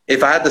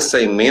 If I had the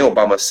same meal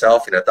by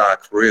myself in a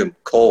dark room,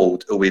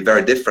 cold, it would be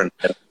very different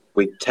than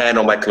with 10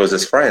 of my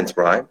closest friends,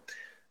 right?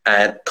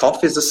 And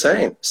coffee is the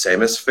same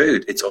as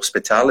food. It's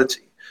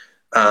hospitality.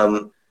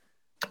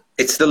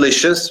 It's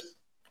delicious,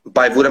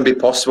 but it wouldn't be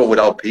possible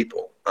without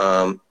people.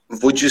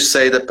 Would you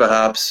say that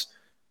perhaps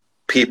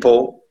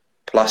people,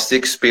 plus the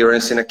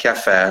experience in a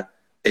cafe,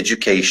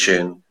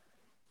 education,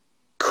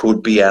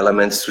 could be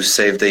elements to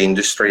save the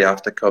industry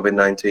after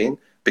COVID-19?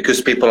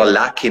 Because people are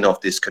lacking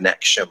of this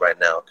connection right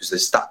now because they're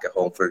stuck at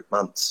home for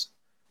months.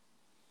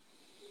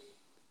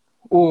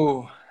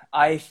 Ooh,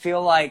 I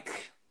feel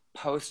like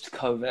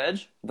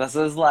post-COVID, this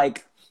is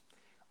like,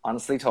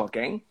 honestly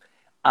talking,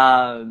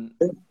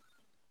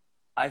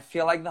 I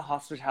feel like the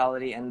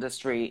hospitality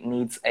industry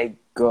needs a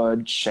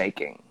good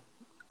shaking.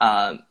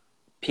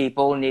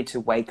 People need to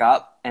wake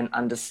up and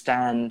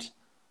understand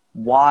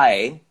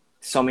why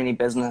so many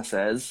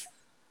businesses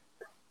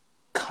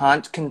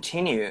can't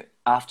continue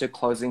after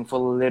closing for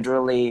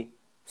literally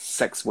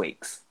 6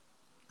 weeks.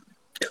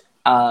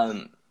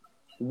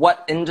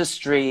 What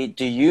industry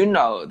do you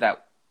know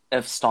that,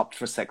 if stopped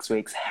for 6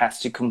 weeks, has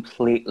to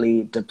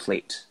completely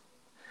deplete?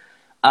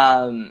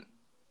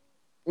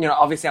 You know,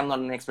 obviously I'm not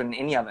an expert in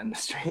any other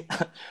industry,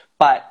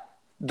 but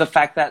the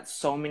fact that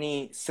so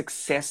many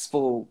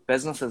successful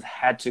businesses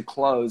had to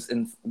close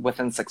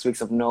within 6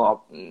 weeks of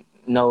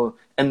no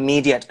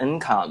immediate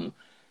income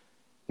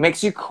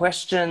makes you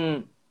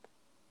question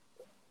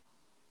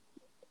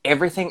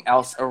everything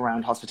else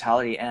around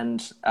hospitality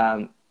and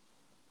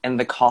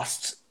the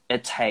cost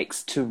it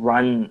takes to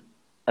run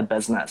a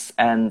business,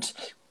 and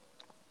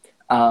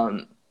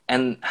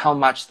how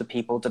much the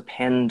people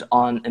depend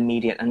on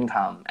immediate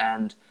income,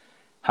 and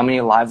how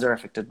many lives are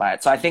affected by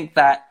it. So I think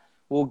that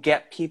will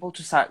get people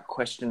to start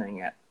questioning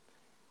it.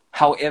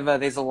 However,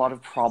 there's a lot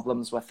of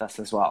problems with this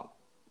as well.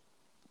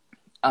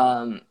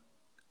 A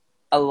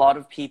lot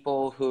of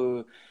people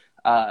who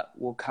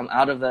will come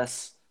out of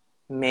this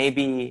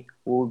maybe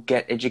will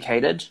get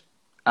educated,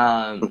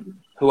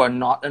 who are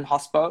not in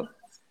hospo,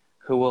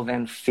 who will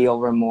then feel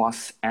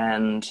remorse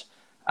and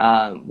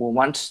will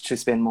want to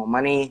spend more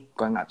money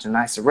going out to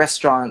nicer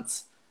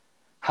restaurants.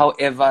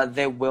 However,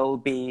 there will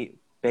be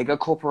bigger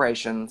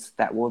corporations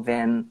that will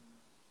then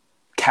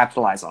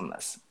capitalize on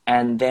this.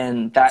 And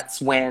then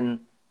that's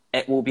when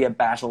it will be a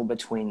battle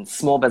between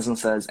small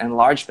businesses and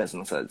large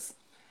businesses.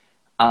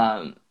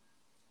 And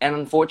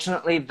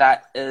unfortunately,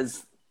 that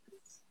is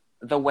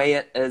the way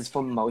it is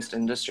for most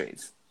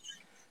industries.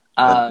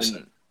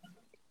 100%.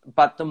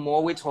 But the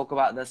more we talk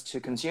about this to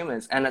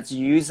consumers, and it's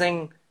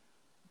using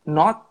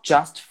not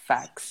just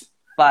facts,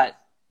 but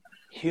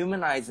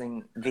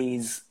humanizing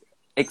these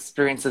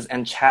experiences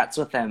and chats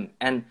with them.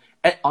 And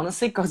it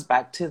honestly goes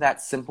back to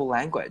that simple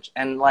language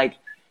and like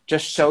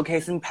just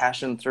showcasing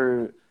passion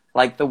through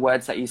like the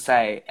words that you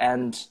say.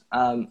 And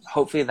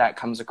hopefully that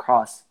comes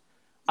across.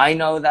 I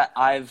know that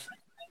I've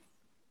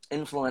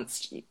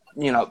influenced,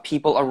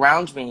 people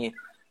around me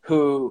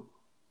who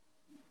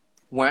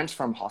weren't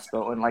from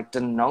hospo and like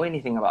didn't know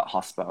anything about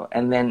hospo,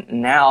 and then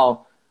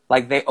now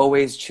like they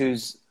always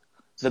choose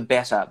the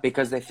better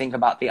because they think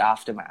about the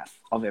aftermath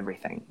of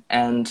everything.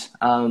 And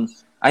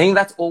I think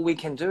that's all we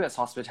can do as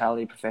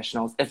hospitality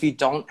professionals if you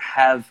don't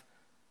have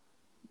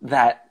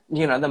that,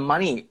 the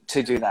money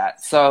to do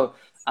that. So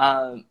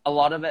a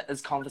lot of it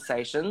is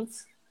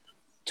conversations,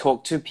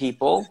 talk to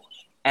people,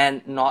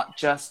 and not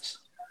just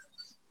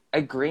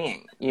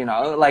agreeing,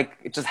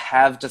 like just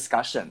have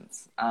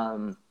discussions.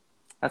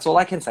 That's all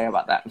I can say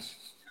about that.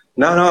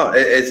 No,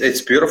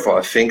 it's beautiful.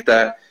 I think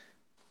that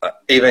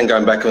even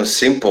going back on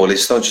simple,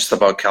 it's not just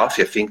about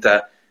coffee. I think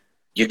that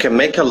you can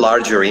make a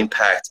larger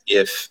impact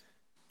if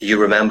you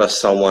remember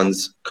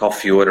someone's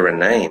coffee order and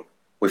name.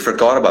 We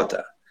forgot about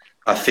that.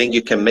 I think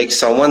you can make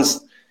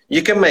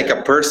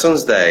a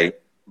person's day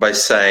by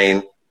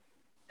saying,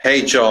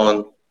 hey,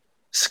 John,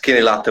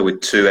 skinny latte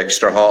with 2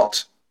 extra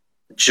hot.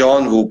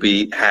 John will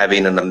be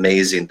having an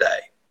amazing day.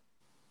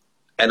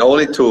 And all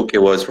it took,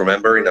 it was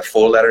remembering a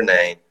 4-letter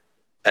name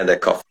and a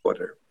coffee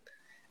order.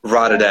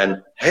 Rather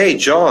than, hey,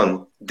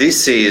 John,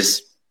 this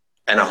is,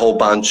 and a whole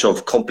bunch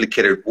of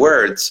complicated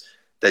words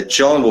that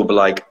John will be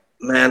like,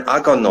 man,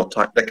 I got no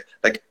time.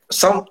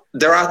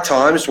 There are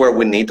times where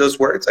we need those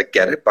words. I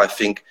get it. But I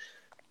think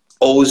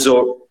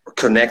also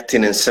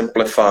connecting and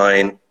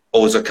simplifying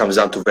also comes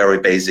down to very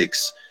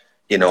basics.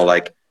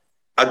 Like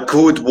a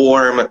good,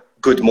 warm,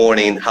 good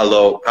morning,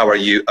 hello, how are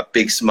you? A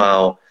big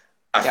smile.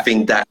 I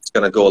think that's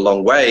going to go a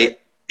long way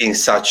in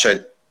such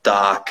a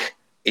dark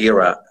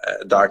era,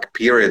 dark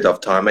period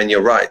of time. And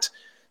you're right.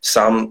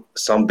 Some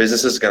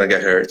businesses are going to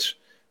get hurt.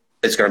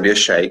 It's going to be a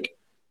shake.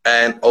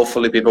 And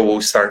hopefully people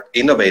will start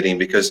innovating,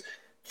 because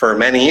for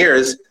many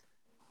years,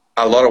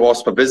 a lot of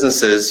hospo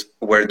businesses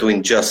were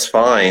doing just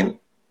fine,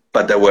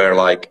 but they were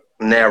like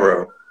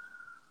narrow.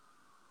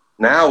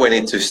 Now we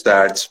need to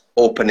start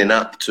opening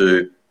up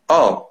to,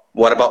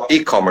 what about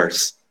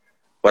e-commerce?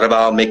 What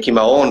about making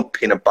my own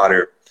peanut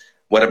butter?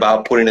 What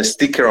about putting a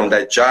sticker on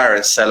that jar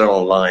and sell it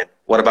online?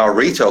 What about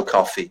retail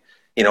coffee?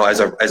 As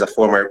a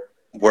former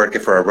worker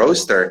for a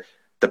roaster,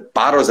 the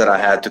battles that I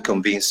had to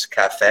convince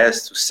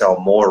cafes to sell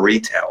more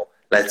retail.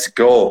 Let's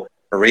go.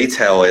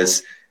 Retail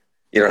is,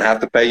 you don't have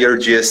to pay your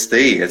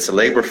GST. It's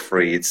labor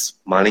free. It's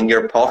money in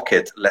your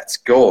pocket. Let's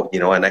go.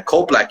 And at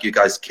Cold-Black, you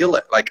guys kill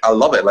it. Like, I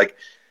love it. Like,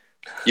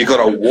 you got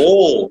a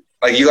wall.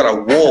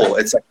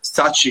 It's like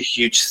such a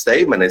huge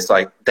statement. It's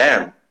like,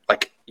 damn,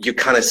 like you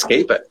can't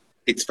escape it.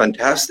 It's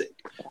fantastic.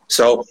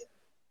 So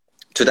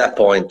to that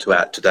point, to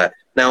add to that,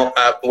 now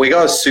we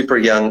got a super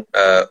young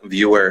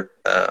viewer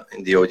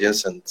in the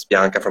audience, and it's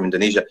Bianca from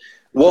Indonesia.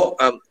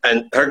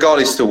 And her goal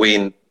is to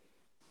win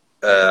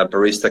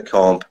Barista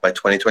Comp by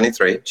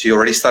 2023. She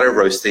already started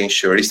roasting.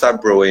 She already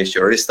started brewing. She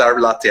already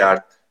started latte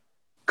art.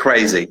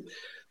 Crazy.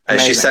 And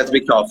Amazing. She sent me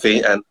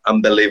coffee, and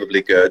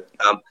unbelievably good.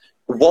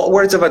 What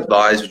words of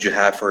advice would you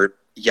have for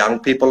young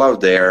people out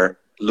there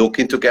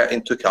looking to get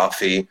into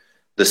coffee,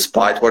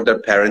 despite what their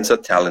parents are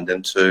telling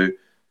them to?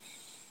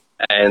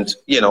 And,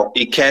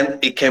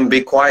 it can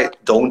be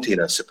quite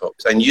daunting, I suppose.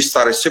 And you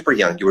started super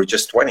young. You were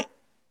just 20.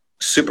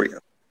 Super young.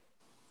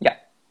 Yeah.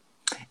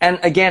 And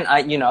again,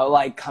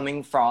 like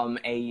coming from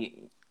a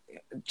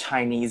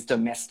Chinese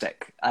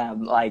domestic,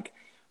 like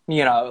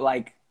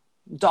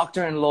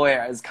doctor and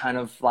lawyer is kind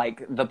of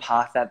like the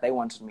path that they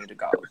wanted me to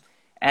go.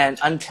 And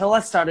until I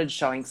started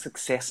showing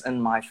success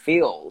in my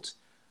field,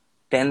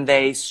 then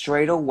they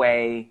straight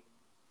away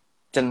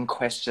didn't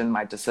question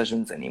my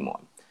decisions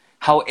anymore.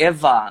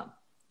 However,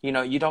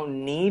 you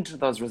don't need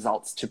those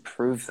results to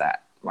prove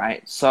that,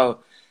 right?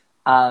 So,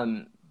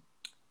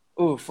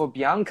 for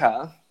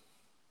Bianca,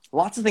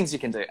 lots of things you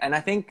can do. And I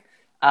think,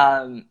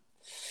 so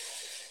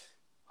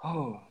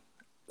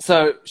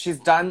has she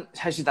done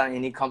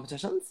any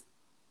competitions?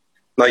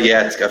 Not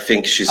yet. I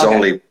think she's Okay.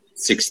 only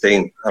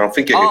 16. I don't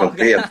think you can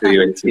compete until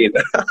you're 18.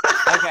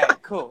 Okay,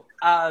 cool.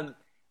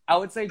 I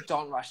would say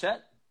don't rush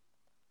it.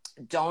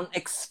 Don't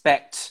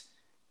expect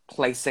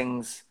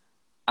placings.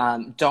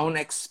 Don't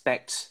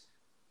expect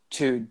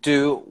to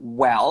do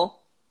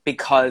well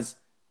because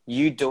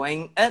you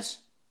doing it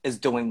is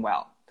doing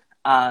well.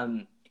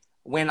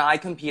 When I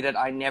competed,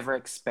 I never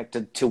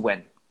expected to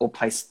win or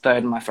place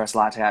third in my first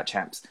Latte Art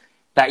Champs.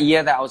 That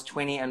year that I was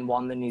 20 and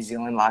won the New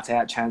Zealand Latte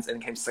Art Champs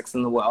and came 6th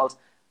in the world,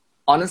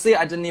 honestly,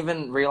 I didn't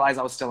even realize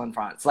I was still in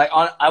France. Like,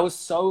 I was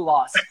so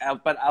lost,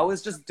 but I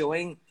was just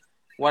doing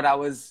what I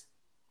was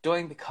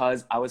doing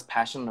because I was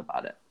passionate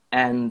about it.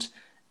 And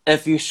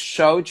if you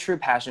show true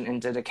passion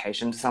and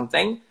dedication to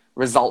something,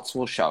 results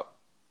will show.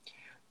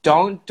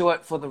 don't do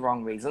it for the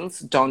wrong reasons.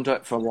 Don't do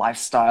it for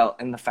lifestyle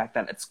and the fact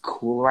that it's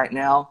cool right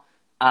now.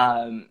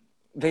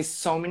 There's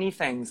so many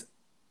things.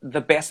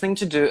 The best thing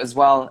to do as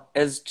well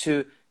is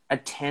to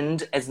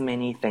attend as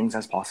many things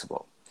as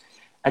possible.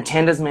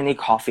 Attend as many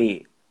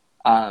coffee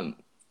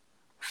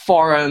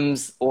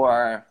forums,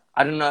 or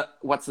I don't know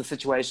what's the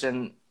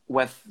situation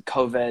with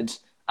COVID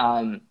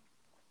in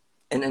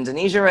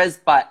Indonesia is,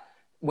 but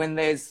when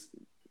there's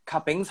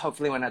cuppings,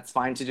 hopefully when it's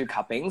fine to do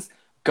cuppings,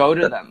 go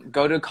to them.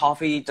 Go to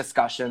coffee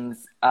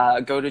discussions,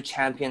 go to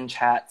champion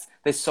chats.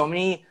 There's so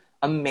many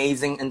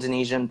amazing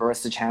Indonesian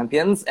barista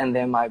champions, and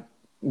they're my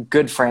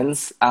good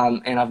friends,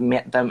 and I've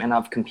met them and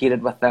I've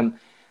competed with them.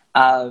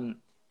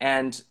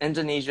 And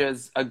Indonesia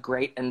is a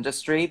great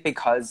industry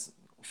because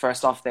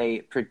first off, they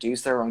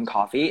produce their own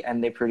coffee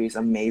and they produce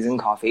amazing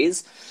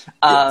coffees.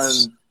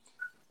 Yes.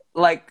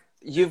 Like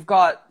you've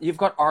got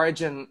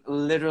Origin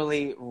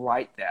literally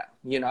right there,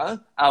 you know?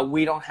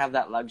 We don't have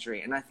that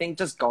luxury. And I think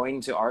just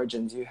going to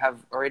Origins, you have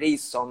already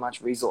so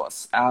much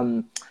resource.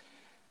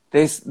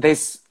 There's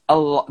this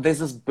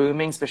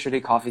booming specialty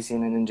coffee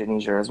scene in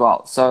Indonesia as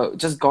well. So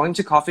just going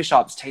to coffee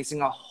shops,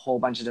 tasting a whole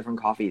bunch of different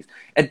coffees.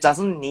 It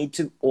doesn't need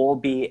to all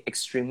be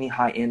extremely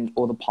high end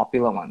or the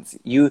popular ones.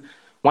 You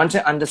want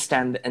to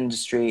understand the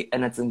industry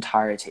in its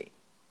entirety,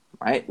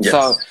 right? Yes.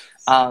 So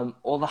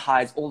all the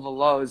highs, all the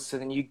lows, so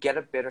then you get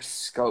a better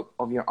scope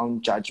of your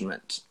own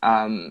judgment.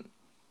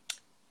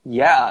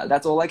 Yeah,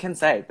 that's all I can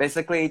say.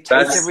 Basically,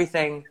 taste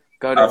everything.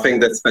 I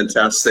think that's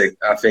fantastic.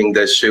 I think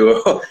that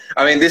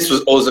I mean, this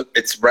was also,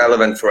 it's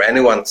relevant for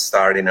anyone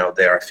starting out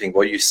there. I think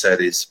what you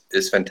said is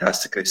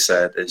fantastically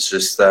said. It's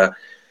just,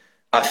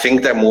 I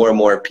think that more and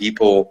more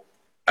people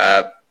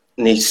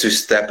needs to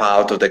step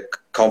out of the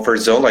comfort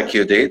zone like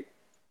you did.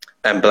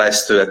 And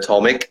blessed to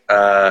Atomic.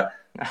 I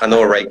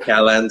know Ray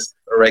Callan.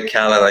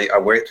 I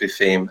worked with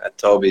him at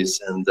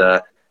Toby's, and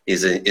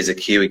he's a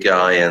Kiwi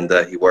guy, and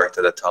he worked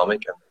at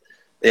Atomic. And,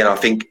 you know, I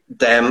think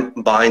them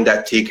buying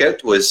that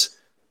ticket was,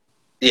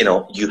 you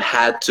know, you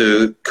had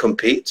to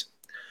compete.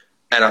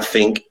 And I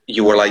think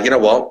you were like, you know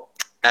what,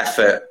 F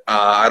it.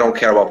 I don't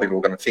care what people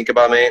are going to think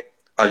about me.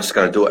 I'm just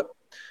going to do it.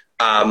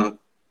 And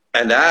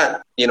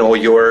that, you know,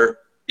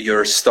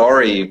 your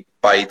story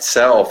by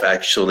itself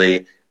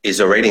actually is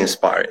already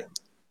inspiring.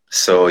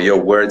 So your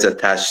words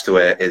attached to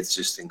it, it's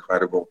just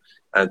incredible.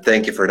 And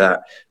thank you for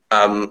that.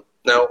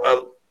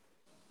 Now,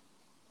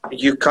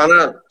 you kind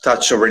of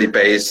touch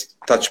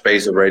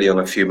base already on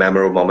a few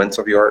memorable moments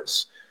of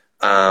yours.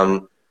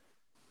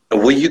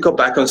 Will you go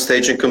back on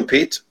stage and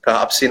compete,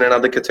 perhaps in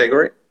another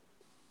category?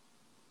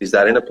 Is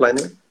that in the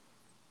planning?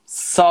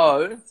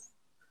 So,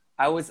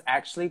 I was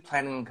actually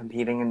planning on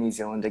competing in New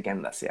Zealand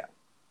again this year.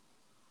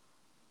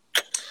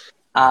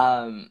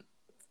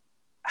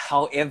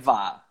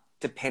 However,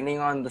 depending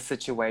on the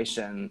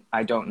situation,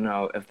 I don't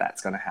know if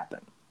that's going to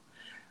happen.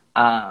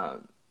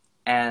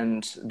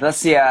 And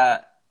this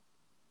year,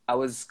 I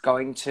was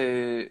going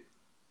to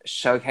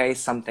showcase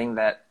something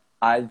that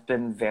I've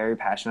been very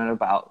passionate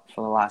about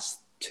for the last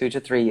 2 to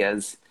 3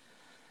 years.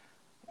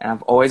 And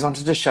I've always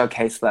wanted to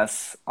showcase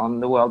this on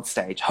the world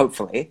stage,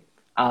 hopefully.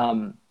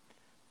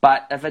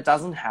 But if it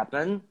doesn't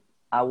happen,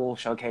 I will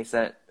showcase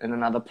it in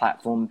another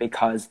platform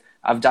because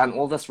I've done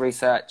all this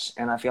research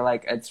and I feel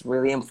like it's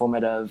really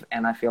informative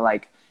and I feel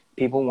like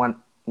people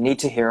need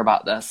to hear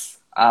about this.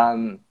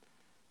 And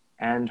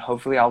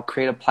hopefully I'll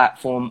create a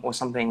platform or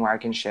something where I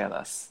can share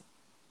this.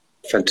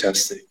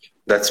 Fantastic.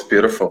 That's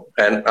beautiful.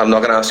 And I'm not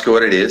going to ask you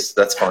what it is.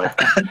 That's fine.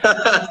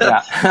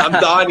 Yeah. I'm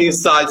dying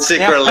inside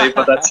secretly,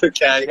 but that's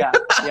okay. Yeah.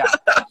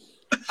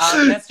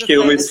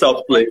 Kill me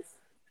softly.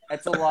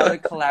 It's a lot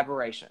of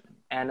collaboration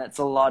and it's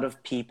a lot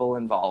of people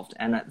involved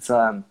and it's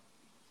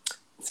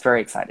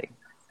very exciting.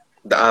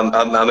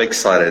 I'm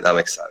excited. I'm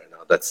excited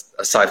now. That's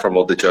aside from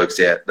all the jokes.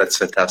 Yeah, that's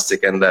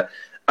fantastic. And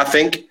I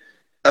think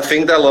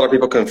that a lot of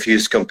people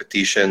confuse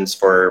competitions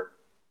for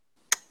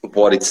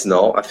what it's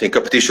not. I think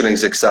competition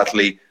is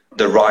exactly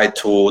the right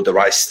tool, the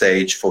right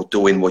stage for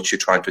doing what you're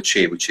trying to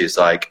achieve, which is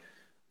like,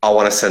 I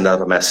want to send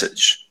out a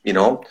message, you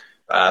know,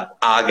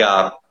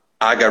 aga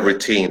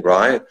routine,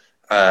 right?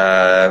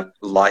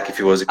 Like if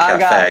it was a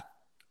cafe,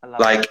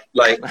 like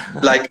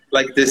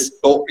this,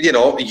 you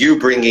know, you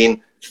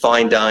bringing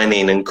fine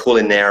dining and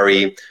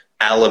culinary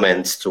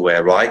elements to it,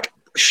 right?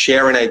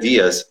 Sharing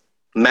ideas,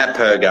 Matt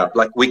Perga,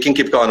 like we can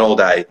keep going all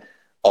day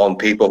on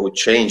people who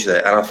change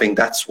that. And I think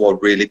that's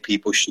what really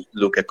people should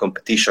look at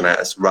competition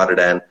as rather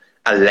than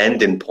a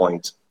landing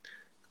point.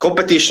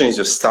 Competition is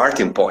your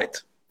starting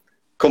point.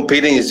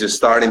 Competing is your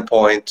starting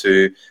point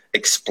to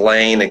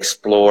explain,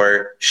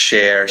 explore,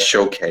 share,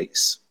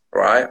 showcase,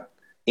 right?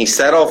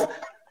 Instead of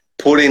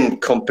putting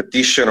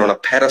competition on a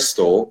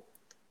pedestal,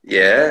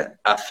 yeah,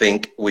 I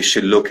think we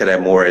should look at it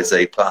more as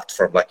a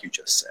platform, like you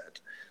just said.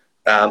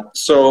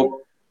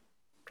 So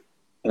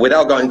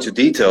without going into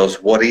details,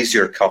 what is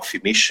your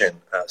coffee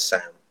mission,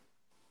 Sam?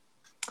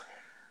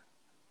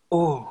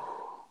 Oh,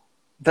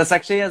 this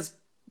actually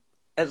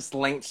it's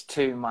linked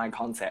to my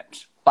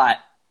concept, but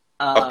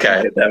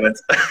okay, damn it.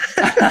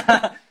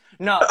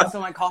 No, so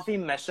my coffee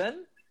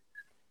mission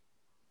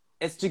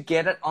is to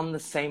get it on the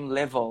same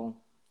level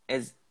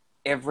as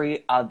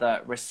every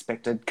other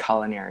respected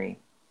culinary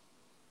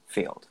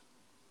field.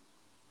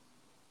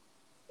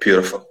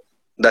 Beautiful.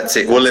 That's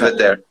it. We'll leave it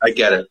there. I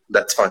get it.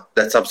 That's fine.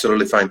 That's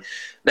absolutely fine.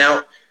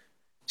 Now,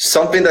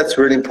 something that's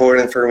really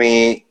important for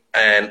me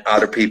and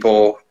other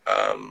people,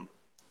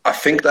 I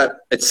think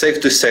that it's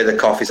safe to say that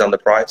coffee is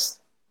underpriced.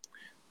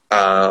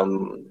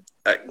 In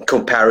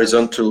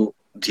comparison to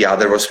the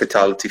other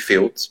hospitality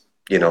fields,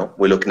 you know,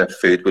 we're looking at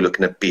food, we're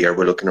looking at beer,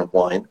 we're looking at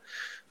wine.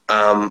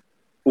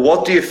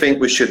 What do you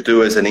think we should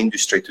do as an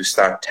industry to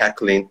start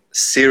tackling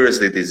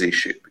seriously this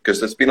issue? Because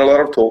there's been a lot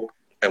of talk,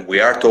 and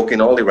we are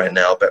talking only right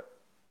now, but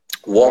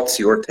what's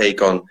your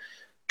take on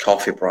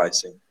coffee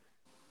pricing?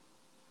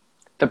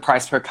 The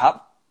price per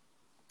cup?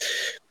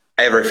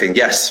 Everything,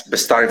 yes, but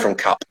starting from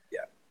cup.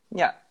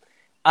 Yeah.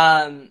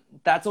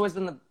 That's always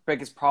been the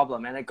biggest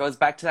problem. And it goes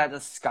back to that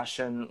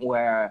discussion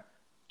where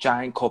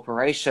giant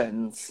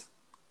corporations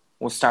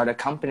will start a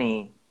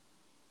company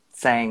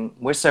saying,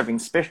 we're serving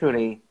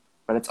specialty,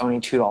 but it's only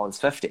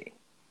 $2.50.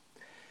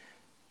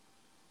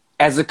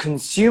 As a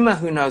consumer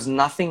who knows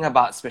nothing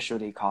about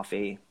specialty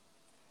coffee,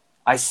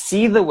 I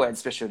see the word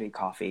specialty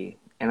coffee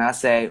and I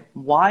say,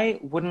 why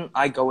wouldn't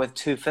I go with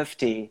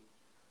 $2.50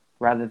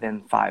 rather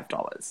than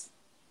 $5?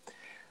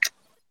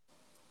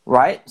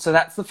 Right? So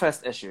that's the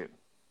first issue.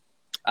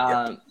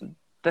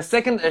 The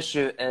second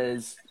issue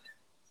is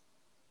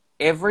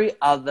every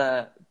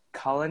other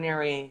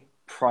culinary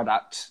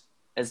product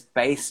is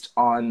based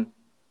on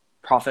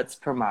profits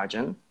per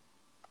margin,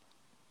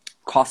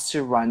 cost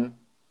to run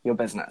your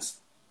business.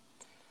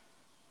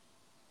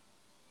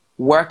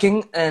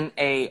 Working in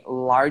a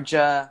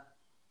larger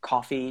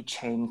coffee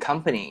chain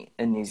company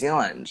in New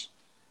Zealand,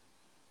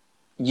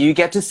 you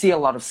get to see a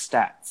lot of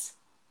stats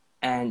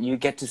and you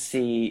get to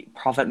see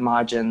profit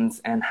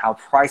margins and how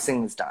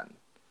pricing is done.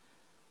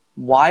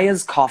 Why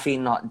is coffee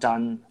not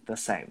done the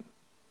same?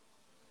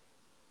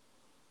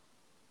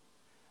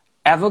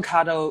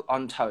 Avocado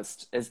on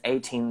toast is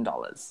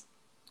 $18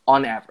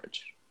 on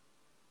average.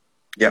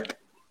 Yep.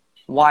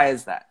 Why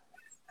is that?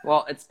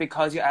 Well, it's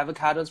because your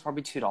avocado is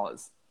probably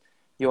 $2.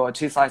 Your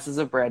 2 slices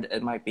of bread,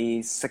 it might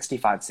be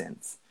 65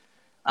 cents.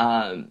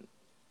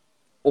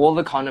 All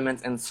the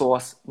condiments and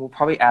sauce will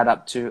probably add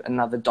up to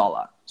another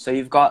 $1. So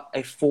you've got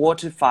a $4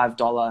 to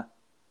 $5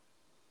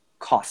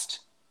 cost,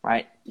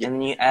 right? Yep. And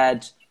then you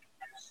add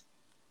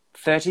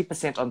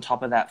 30% on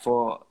top of that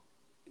for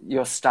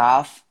your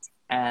staff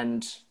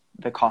and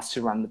the cost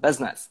to run the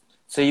business.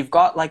 So you've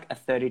got like a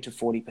 30 to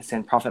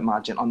 40% profit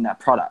margin on that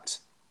product.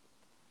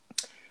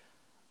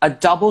 A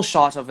double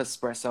shot of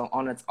espresso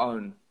on its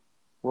own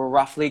will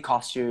roughly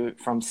cost you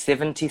from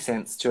 70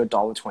 cents to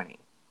 $1.20.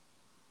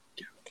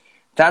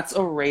 That's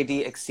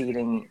already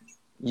exceeding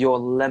your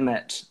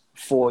limit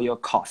for your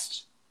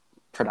cost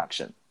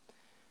production.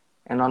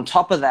 And on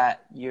top of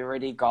that, you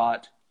already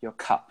got your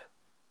cup,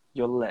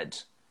 your lid,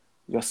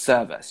 your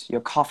service,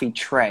 your coffee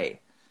tray.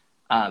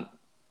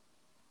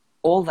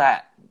 All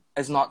that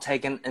is not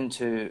taken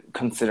into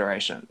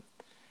consideration.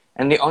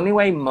 And the only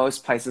way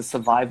most places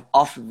survive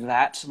off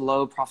that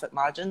low profit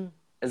margin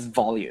is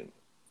volume.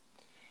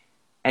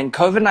 And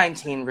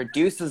COVID-19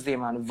 reduces the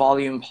amount of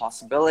volume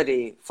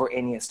possibility for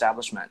any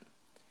establishment.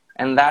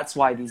 And that's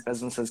why these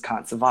businesses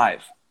can't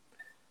survive.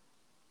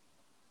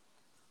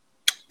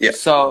 Yeah.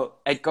 So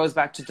it goes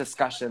back to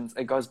discussions.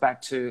 It goes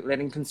back to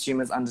letting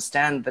consumers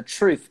understand the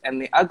truth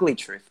and the ugly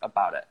truth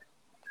about it.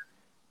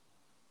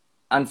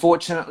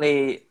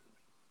 Unfortunately,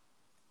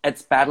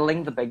 it's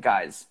battling the big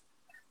guys.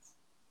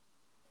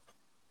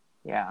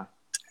 Yeah.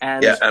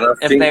 And I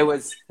if think, there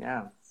was,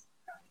 yeah.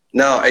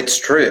 No, it's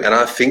true. And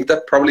I think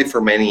that probably for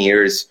many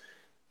years,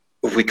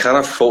 we kind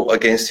of fought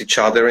against each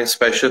other in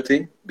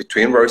specialty,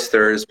 between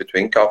roasters,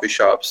 between coffee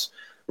shops,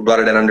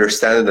 rather than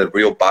understanding that the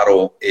real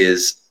battle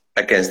is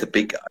against the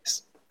big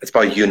guys. It's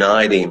about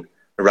uniting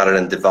rather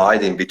than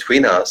dividing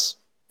between us.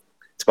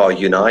 It's about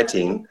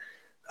uniting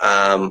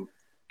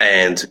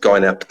and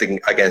going up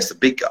against the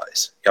big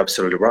guys. You're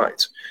absolutely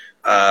right.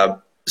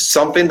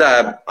 Something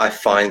that I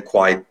find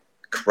quite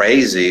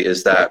crazy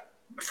is that,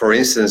 for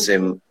instance,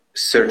 in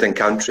certain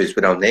countries,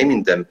 without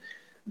naming them,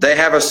 they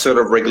have a sort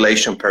of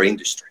regulation per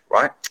industry,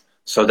 right?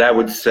 So that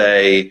would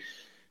say,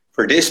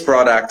 for this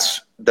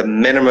product, the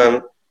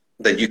minimum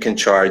that you can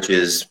charge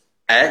is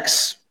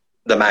X,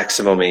 the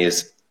maximum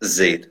is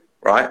Z,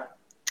 right?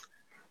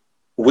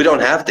 We don't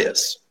have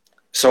this.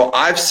 So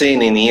I've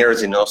seen in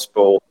years in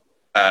Ospo,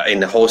 in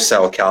the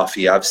wholesale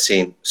coffee, I've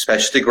seen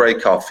specialty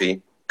grade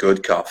coffee,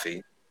 good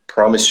coffee,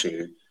 promise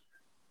you,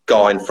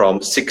 going from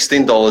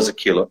 $16 a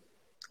kilo,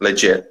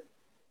 legit,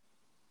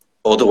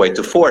 all the way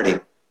to 40.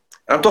 And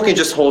I'm talking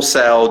just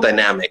wholesale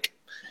dynamic.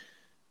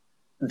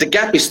 The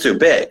gap is too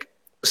big.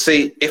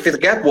 See, if the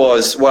gap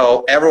was,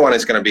 well, everyone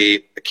is going to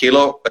be, a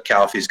kilo of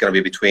coffee is going to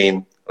be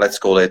between, let's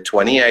call it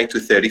 28 to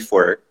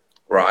 34,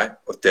 right,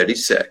 or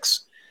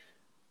 36.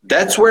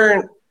 That's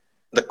where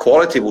the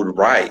quality would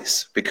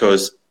rise,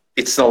 because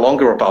it's no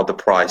longer about the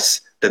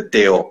price, the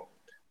deal,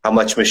 how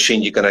much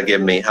machine you're going to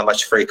give me, how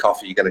much free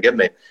coffee you're going to give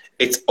me.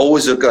 It's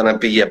always going to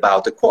be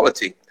about the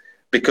quality.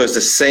 because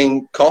the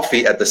same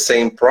coffee at the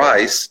same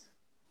price,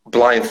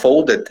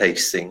 blindfolded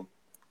tasting,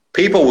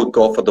 people would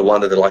go for the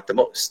one that they like the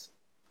most.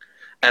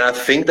 And I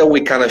think that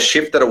we kind of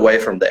shifted away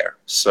from there.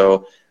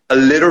 So a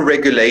little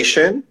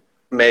regulation,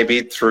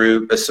 maybe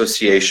through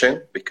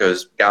association,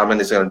 because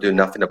government is going to do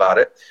nothing about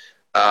it.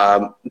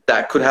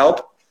 That could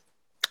help,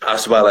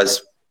 as well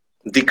as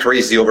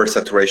decrease the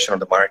oversaturation of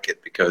the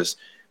market, because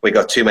we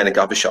got too many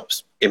coffee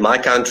shops. In my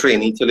country,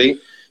 in Italy,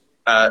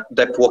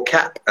 they put a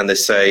cap and they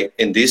say,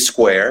 in this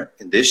square,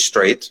 in this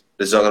street,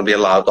 there's only going to be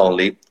allowed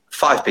only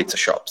 5 pizza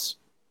shops.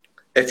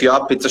 If you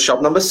have pizza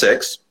shop number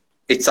 6,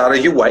 it's either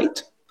you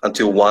wait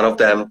until one of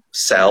them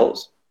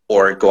sells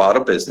or go out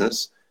of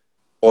business,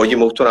 or you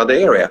move to another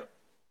area.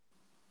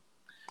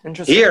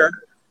 Interesting. Here,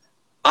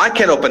 I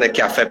can open a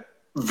cafe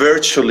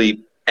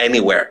virtually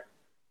anywhere.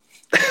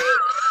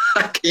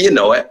 You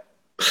know it.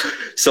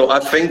 So I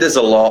think there's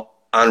a lot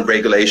on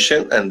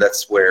regulation, and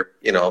that's where,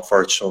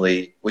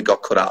 unfortunately, we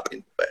got caught up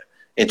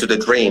into the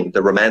dream,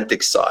 the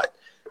romantic side.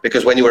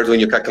 Because when you were doing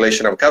your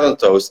calculation of avocado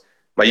toast,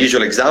 my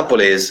usual example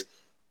is,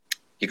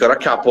 you got a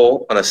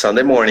couple on a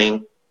Sunday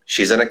morning,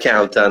 she's an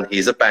accountant,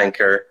 he's a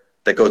banker,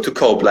 they go to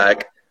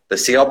Coblak, they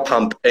see how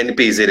pump and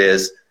busy it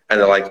is, and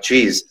they're like,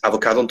 geez,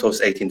 avocado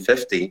toast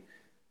 1850,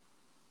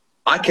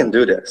 I can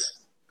do this.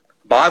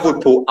 But I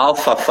would put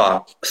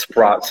alfalfa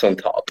sprouts on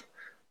top,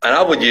 and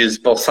I would use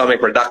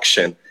balsamic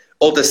reduction.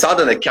 All of a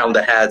sudden, they count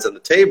the heads and the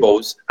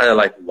tables, and they're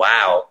like,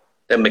 wow,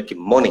 they're making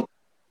money.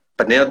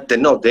 But they're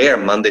not there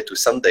Monday to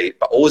Sunday,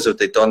 but also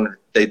they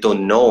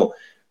don't know,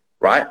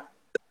 right?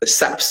 The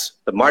steps,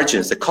 the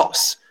margins, the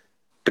costs.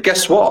 But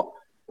guess what?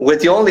 We're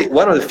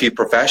one of the few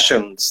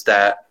professions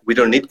that we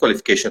don't need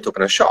qualification to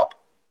open a shop.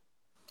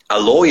 A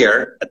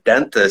lawyer, a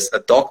dentist, a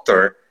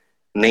doctor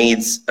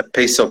needs a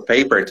piece of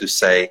paper to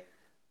say,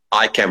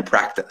 I can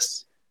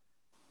practice.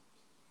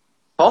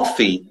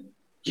 Coffee,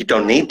 you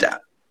don't need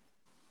that,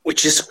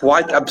 which is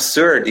quite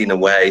absurd in a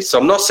way. So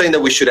I'm not saying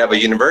that we should have a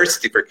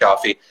university for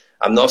coffee.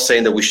 I'm not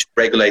saying that we should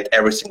regulate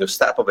every single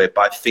step of it,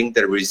 but I think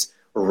there is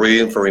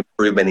room for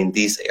improvement in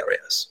these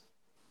areas.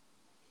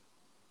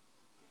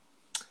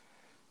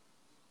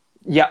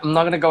 Yeah, I'm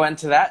not going to go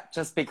into that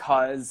just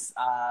because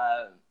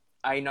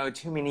I know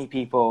too many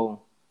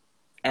people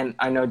and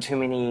I know too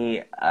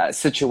many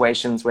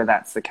situations where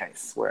that's the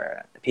case,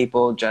 where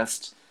people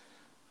just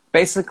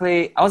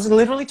basically, I was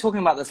literally talking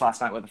about this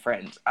last night with a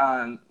friend,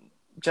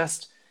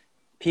 just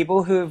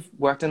people who've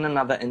worked in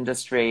another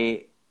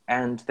industry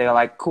and they're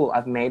like, cool,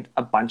 I've made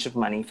a bunch of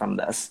money from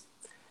this.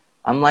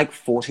 I'm like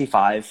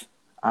 45.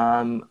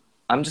 I'm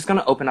just going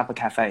to open up a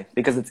cafe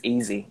because it's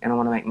easy and I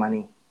want to make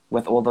money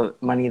with all the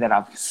money that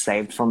I've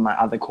saved from my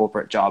other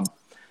corporate job.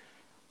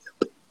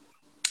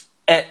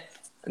 It's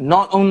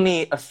not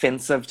only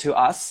offensive to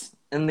us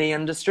in the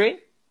industry,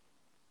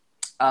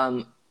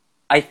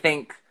 I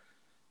think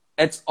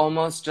it's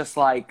almost just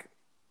like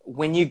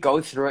when you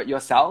go through it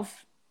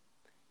yourself,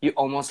 you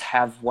almost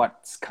have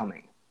what's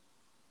coming.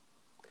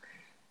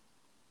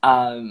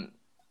 And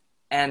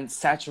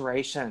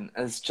saturation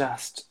is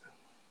just,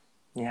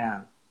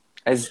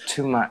 is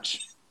too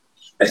much.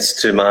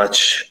 It's too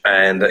much,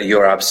 and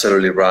you're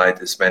absolutely right.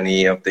 There's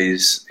many of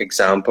these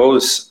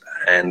examples,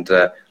 and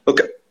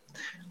look,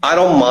 I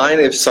don't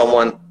mind if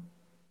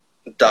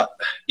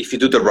if you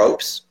do the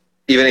ropes,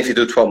 even if you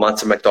do 12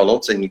 months at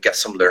McDonald's and you get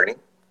some learning,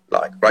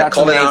 right? That's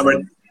Colin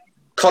amazing.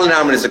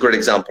 Harmon is a great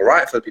example,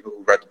 right? For the people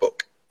who read the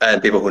book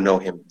and people who know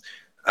him.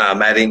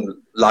 Met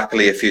him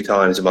luckily a few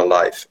times in my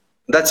life.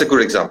 That's a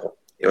good example.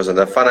 He was in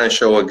the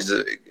financial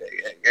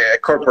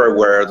corporate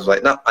world.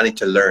 Like, no, I need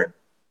to learn.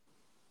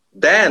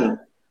 Then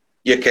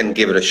you can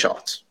give it a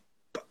shot.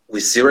 But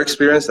with zero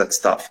experience, that's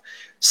tough.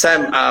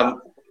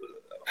 Sam,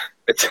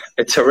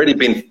 it's already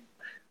been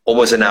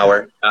almost an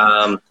hour.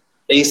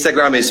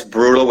 Instagram is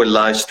brutal with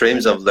live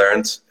streams. I've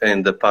learned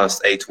in the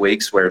past 8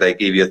 weeks where they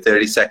give you a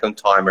 30-second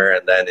timer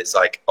and then it's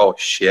like, oh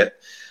shit.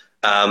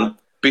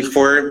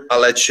 Before I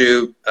let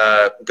you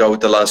go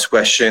with the last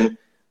question,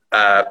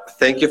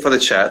 thank you for the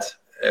chat.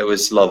 It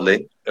was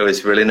lovely. It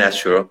was really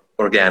natural,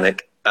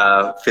 organic.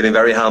 Feeling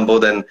very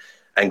humbled and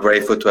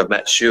grateful to have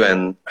met you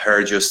and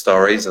heard your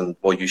stories and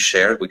what you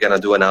shared. We're going to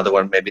do another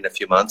one maybe in a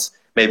few months,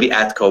 maybe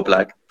at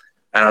Coblak.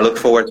 And I look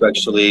forward to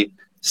actually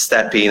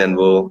step in and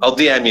I'll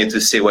DM you to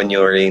see when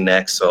you're in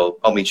next. So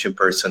I'll meet you in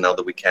person now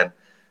that we can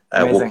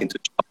walk into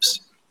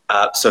shops.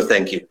 So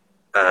thank you.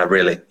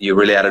 Really, you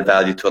really added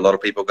value to a lot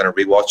of people going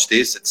to rewatch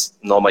this. It's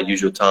not my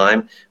usual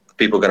time.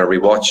 People are going to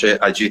rewatch it,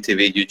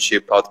 IGTV,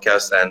 YouTube,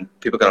 podcast, and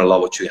people are going to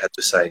love what you had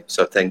to say.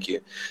 So thank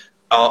you.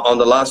 On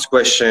the last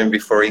question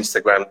before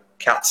Instagram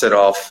cuts it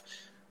off,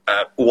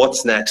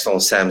 what's next on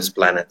Sam's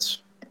Planet?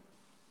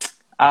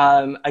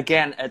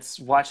 Again, it's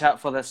watch out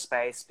for this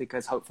space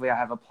because hopefully I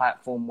have a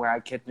platform where I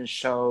can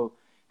show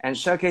and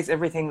showcase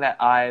everything that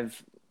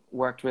I've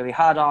worked really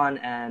hard on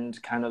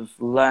and kind of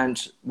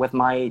learned with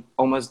my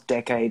almost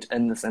decade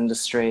in this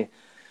industry,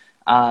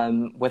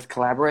 with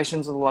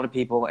collaborations with a lot of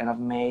people, and I've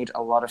made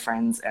a lot of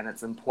friends, and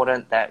it's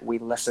important that we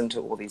listen to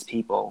all these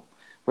people,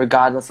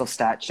 regardless of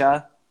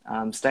stature.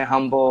 Stay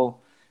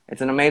humble.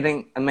 It's an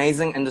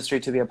amazing industry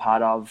to be a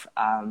part of.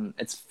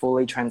 It's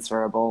fully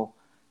transferable,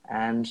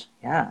 and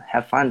yeah,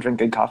 have fun, drink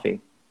good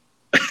coffee.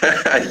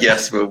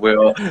 Yes, we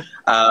will.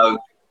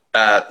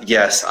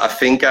 Yes, I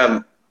think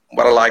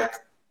what I like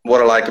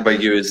what I like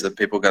about you is that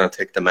people are gonna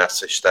take the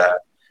message that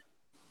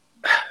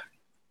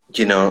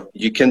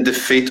you can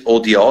defeat all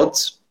the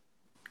odds.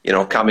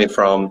 Coming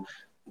from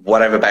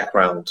whatever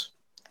background,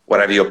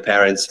 whatever your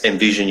parents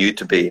envision you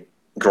to be,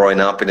 growing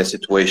up in a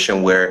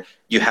situation where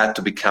you had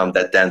to become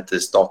that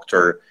dentist,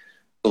 doctor,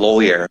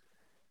 lawyer,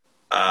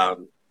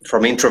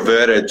 from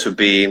introverted to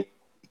be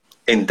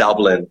in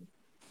Dublin,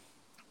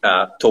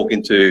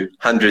 talking to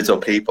hundreds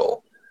of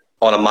people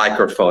on a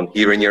microphone,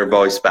 hearing your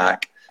voice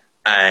back,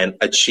 and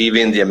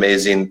achieving the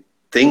amazing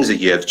things that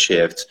you have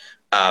achieved.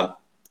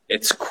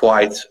 It's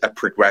quite a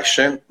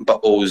progression, but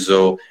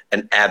also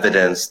an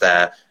evidence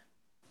that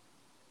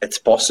it's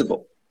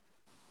possible.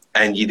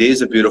 And it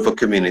is a beautiful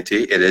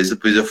community. It is a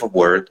beautiful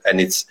world, and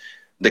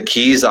the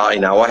keys are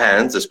in our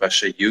hands,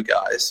 especially you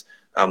guys.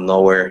 I'm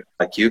nowhere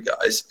like you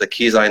guys. The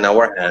keys are in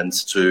our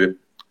hands to,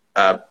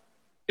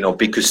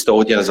 be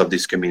custodians of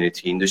this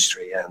community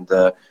industry, and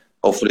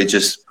hopefully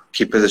just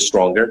keep it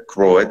stronger,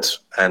 grow it,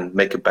 and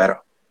make it better.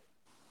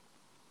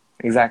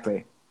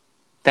 Exactly.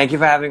 Thank you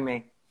for having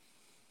me.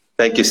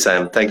 Thank you,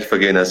 Sam. Thank you for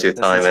giving us your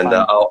time, and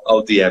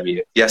I'll DM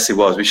you. Yes, it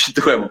was. We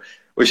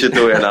should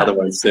do another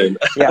one soon.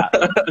 Yeah.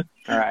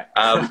 All right.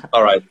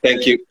 All right.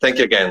 Thank you. Thank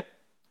you again.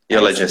 You're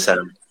a legend,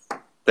 Sam.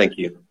 Thank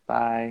you.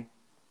 Bye.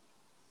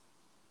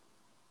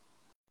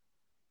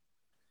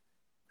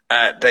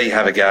 There you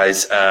have it,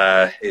 guys.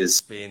 It's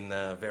been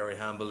a very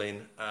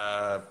humbling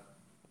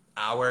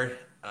hour.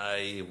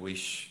 I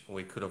wish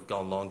we could have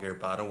gone longer,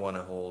 but I don't want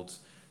to hold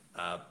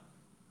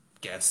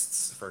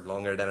guests for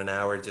longer than an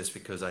hour just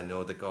because I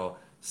know they got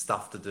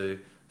stuff to do.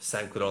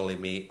 Sam could only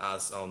meet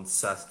us on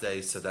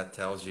Saturday, so that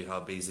tells you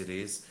how busy it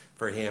is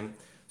for him.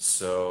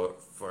 So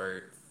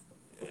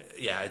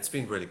it's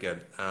been really good.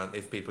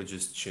 If people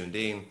just tuned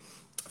in,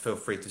 feel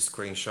free to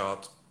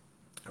screenshot,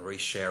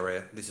 reshare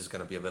it. This is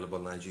going to be available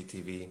on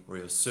IGTV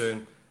real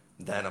soon,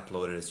 then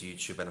uploaded as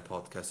YouTube and a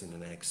podcast in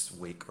the next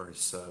week or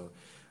so.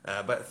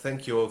 But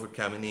thank you all for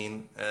coming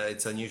in.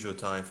 It's an unusual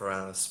time for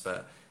us,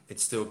 but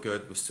it's still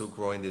good. We're still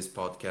growing this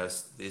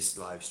podcast, these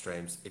live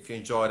streams. If you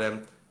enjoy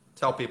them,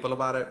 tell people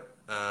about it.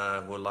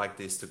 We'd like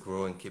this to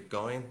grow and keep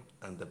going.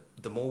 And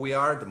the more we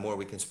are, the more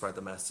we can spread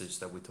the message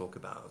that we talk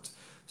about.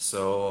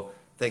 So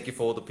thank you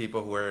for all the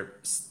people who are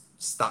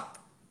stuck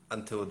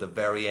until the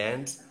very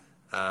end.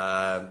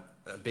 A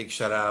big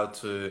shout out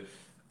to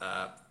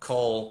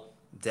Cole,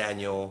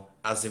 Daniel,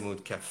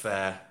 Azimuth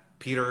Cafe,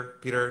 Peter.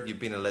 Peter, you've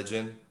been a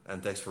legend,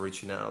 and thanks for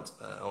reaching out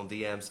on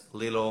DMs.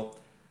 Lilo,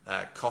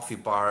 Coffee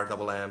Bar,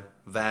 Double M,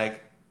 Vag,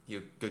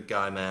 you good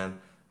guy, man.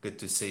 Good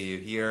to see you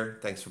here.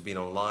 Thanks for being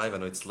on live. I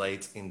know it's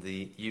late in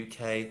the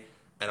UK.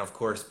 And of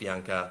course,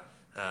 Bianca,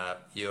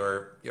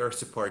 your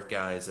support,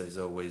 guys, is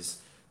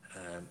always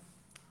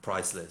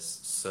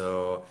priceless.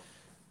 So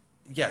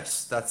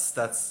yes,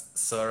 that's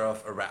sort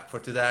of a wrap for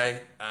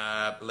today.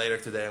 Later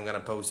today, I'm going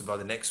to post about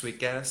the next week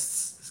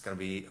guests. It's going to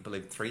be, I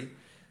believe, 3.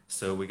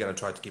 So we're going to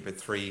try to keep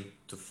it 3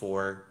 to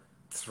 4,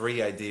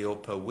 3 ideal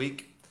per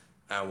week.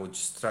 And we'll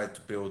just try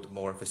to build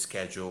more of a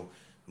schedule,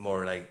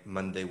 more like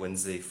Monday,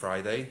 Wednesday,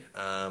 Friday,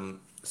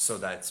 so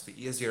that it's be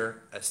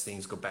easier as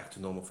things go back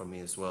to normal for me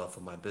as well, for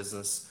my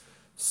business.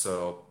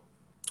 So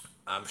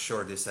I'm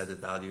sure this added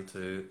value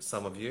to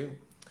some of you.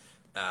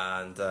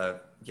 And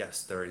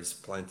yes, there is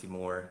plenty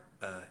more.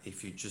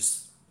 If you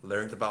just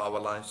learned about our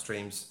live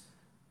streams,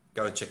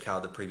 go and check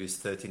out the previous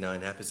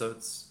 39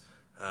 episodes.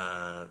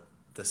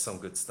 There's some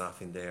good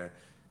stuff in there.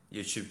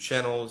 YouTube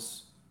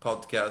channels,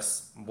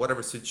 podcasts,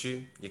 whatever suits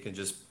you. You can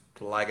just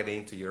plug it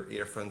into your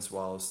earphones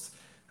whilst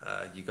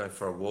you're going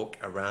for a walk,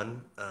 a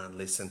run, and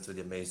listen to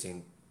the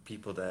amazing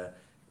people that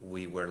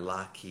we were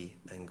lucky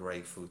and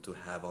grateful to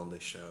have on the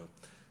show.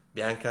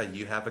 Bianca,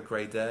 you have a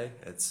great day.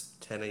 It's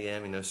 10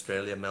 a.m. in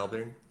Australia,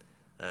 Melbourne.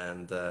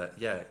 And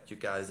you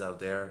guys out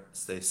there,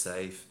 stay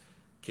safe,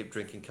 keep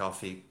drinking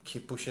coffee,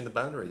 keep pushing the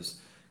boundaries,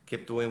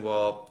 keep doing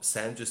what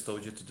Sam just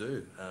told you to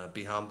do.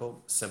 Be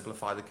humble,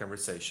 simplify the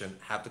conversation,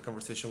 have the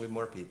conversation with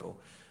more people.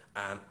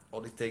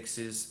 All it takes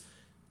is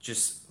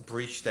just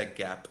bridge that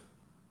gap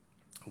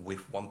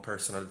with one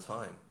person at a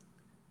time.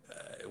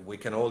 We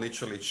can all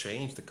literally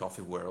change the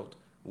coffee world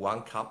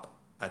one cup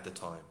at a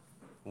time,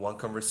 one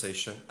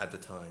conversation at a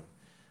time.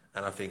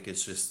 And I think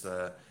it's just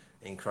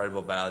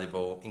incredibly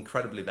valuable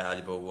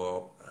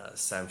what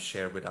Sam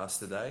shared with us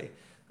today.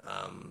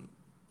 And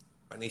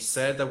he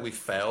said that we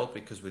failed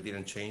because we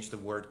didn't change the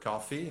word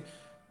coffee.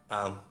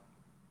 I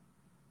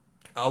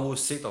will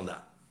sit on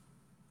that.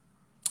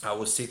 I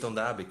will sit on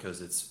that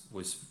because it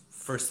was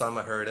first time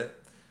I heard it,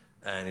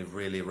 and it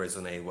really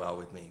resonated well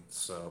with me.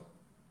 So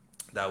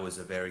that was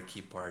a very key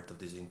part of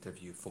this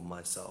interview for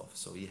myself.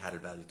 So he had a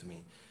value to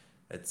me.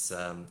 It's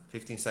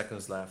 15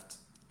 seconds left.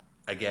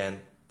 Again,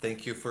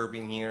 thank you for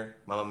being here,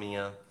 Mamma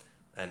Mia,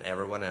 and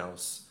everyone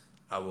else.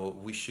 I will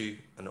wish you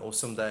an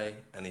awesome day.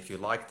 And if you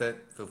liked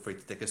it, feel free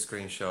to take a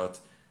screenshot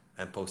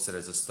and post it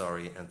as a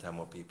story and tell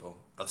more people.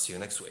 I'll see you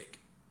next week.